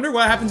out. I wonder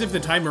what happens if the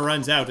timer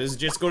runs out. Does it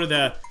just go to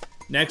the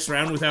next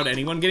round without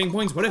anyone getting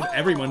points? What if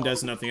everyone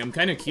does nothing? I'm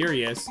kind of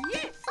curious.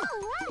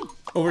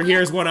 Over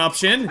here is one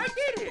option.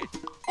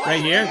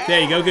 Right here. There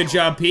you go. Good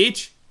job,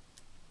 Peach.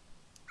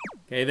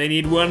 Okay, they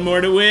need 1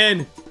 more to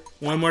win.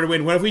 1 more to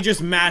win. What if we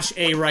just mash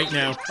A right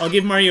now? I'll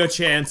give Mario a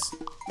chance.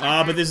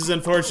 But this is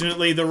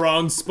unfortunately the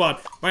wrong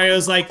spot.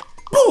 Mario's like,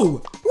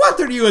 "Boo! What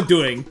are you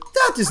doing?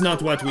 That is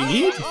not what we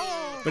need."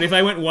 But if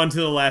I went 1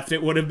 to the left,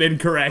 it would have been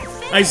correct.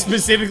 I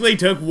specifically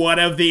took one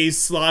of these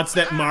slots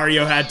that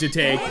Mario had to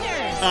take.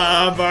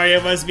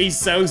 Mario must be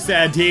so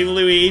sad. Team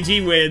Luigi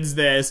wins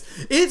this.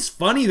 It's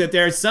funny that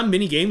there are some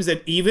mini games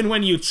that even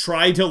when you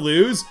try to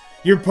lose,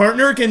 your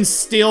partner can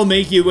still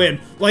make you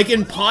win. Like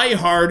in Pie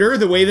Harder,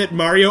 the way that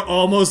Mario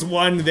almost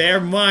won there,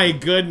 my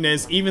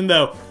goodness, even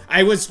though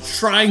I was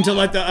trying to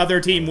let the other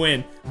team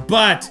win.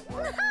 But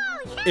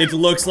it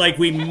looks like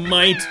we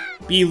might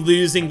be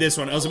losing this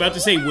one. I was about to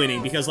say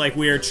winning because like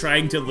we are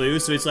trying to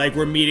lose, so it's like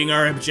we're meeting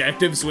our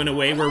objectives, so in a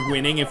way we're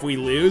winning if we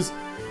lose.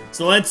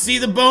 So let's see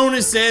the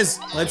bonuses.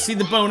 Let's see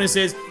the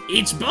bonuses.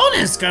 Each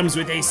bonus comes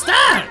with a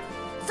star.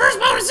 First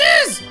bonus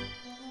is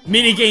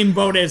minigame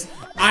bonus.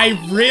 I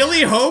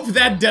really hope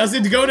that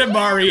doesn't go to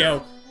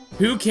Mario.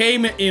 Who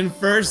came in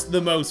first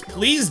the most?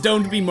 Please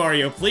don't be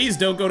Mario. Please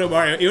don't go to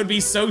Mario. It would be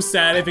so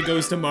sad if it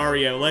goes to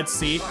Mario. Let's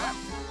see.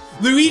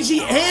 Luigi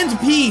and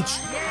Peach.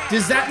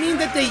 Does that mean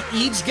that they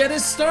each get a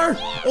star?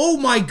 Oh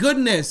my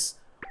goodness.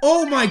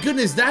 Oh my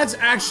goodness, that's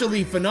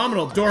actually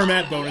phenomenal.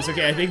 Doormat bonus.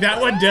 Okay, I think that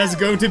one does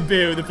go to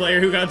Boo, the player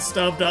who got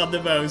stomped on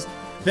the most.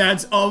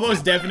 That's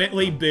almost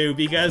definitely Boo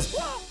because...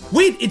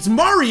 Wait, it's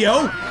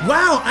Mario!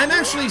 Wow, I'm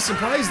actually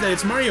surprised that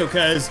it's Mario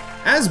because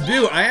as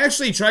Boo, I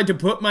actually tried to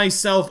put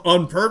myself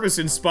on purpose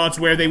in spots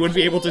where they would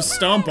be able to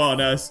stomp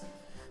on us.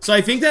 So I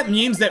think that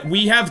means that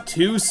we have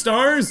 2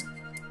 stars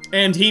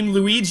and Team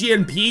Luigi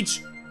and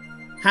Peach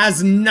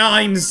has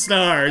 9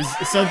 stars.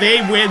 So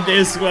they win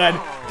this one.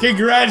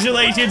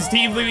 Congratulations,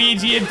 Team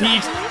Luigi and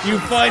Peach. You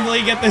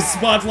finally get the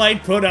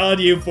spotlight put on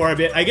you for a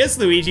bit. I guess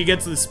Luigi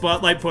gets the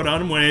spotlight put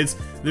on him when it's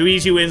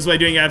Luigi wins by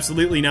doing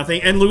absolutely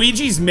nothing. And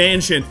Luigi's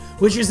Mansion,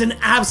 which is an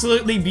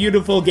absolutely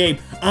beautiful game.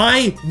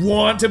 I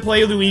want to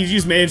play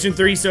Luigi's Mansion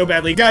 3 so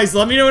badly. Guys,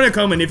 let me know in a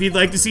comment if you'd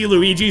like to see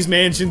Luigi's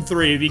Mansion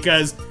 3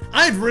 because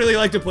I'd really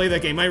like to play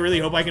that game. I really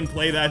hope I can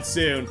play that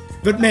soon.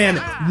 But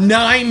man,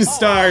 9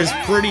 stars,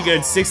 pretty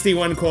good.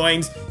 61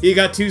 coins. You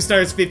got 2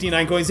 stars,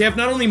 59 coins. You have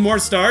not only more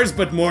stars,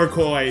 but more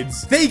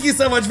coins. Thank you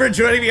so much for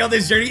joining me on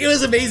this journey. It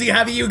was amazing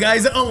having you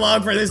guys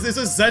along for this. This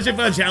was such a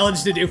fun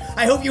challenge to do.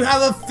 I hope you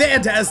have a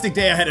fantastic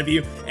day ahead of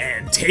you,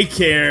 and take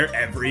care,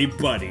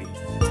 everybody.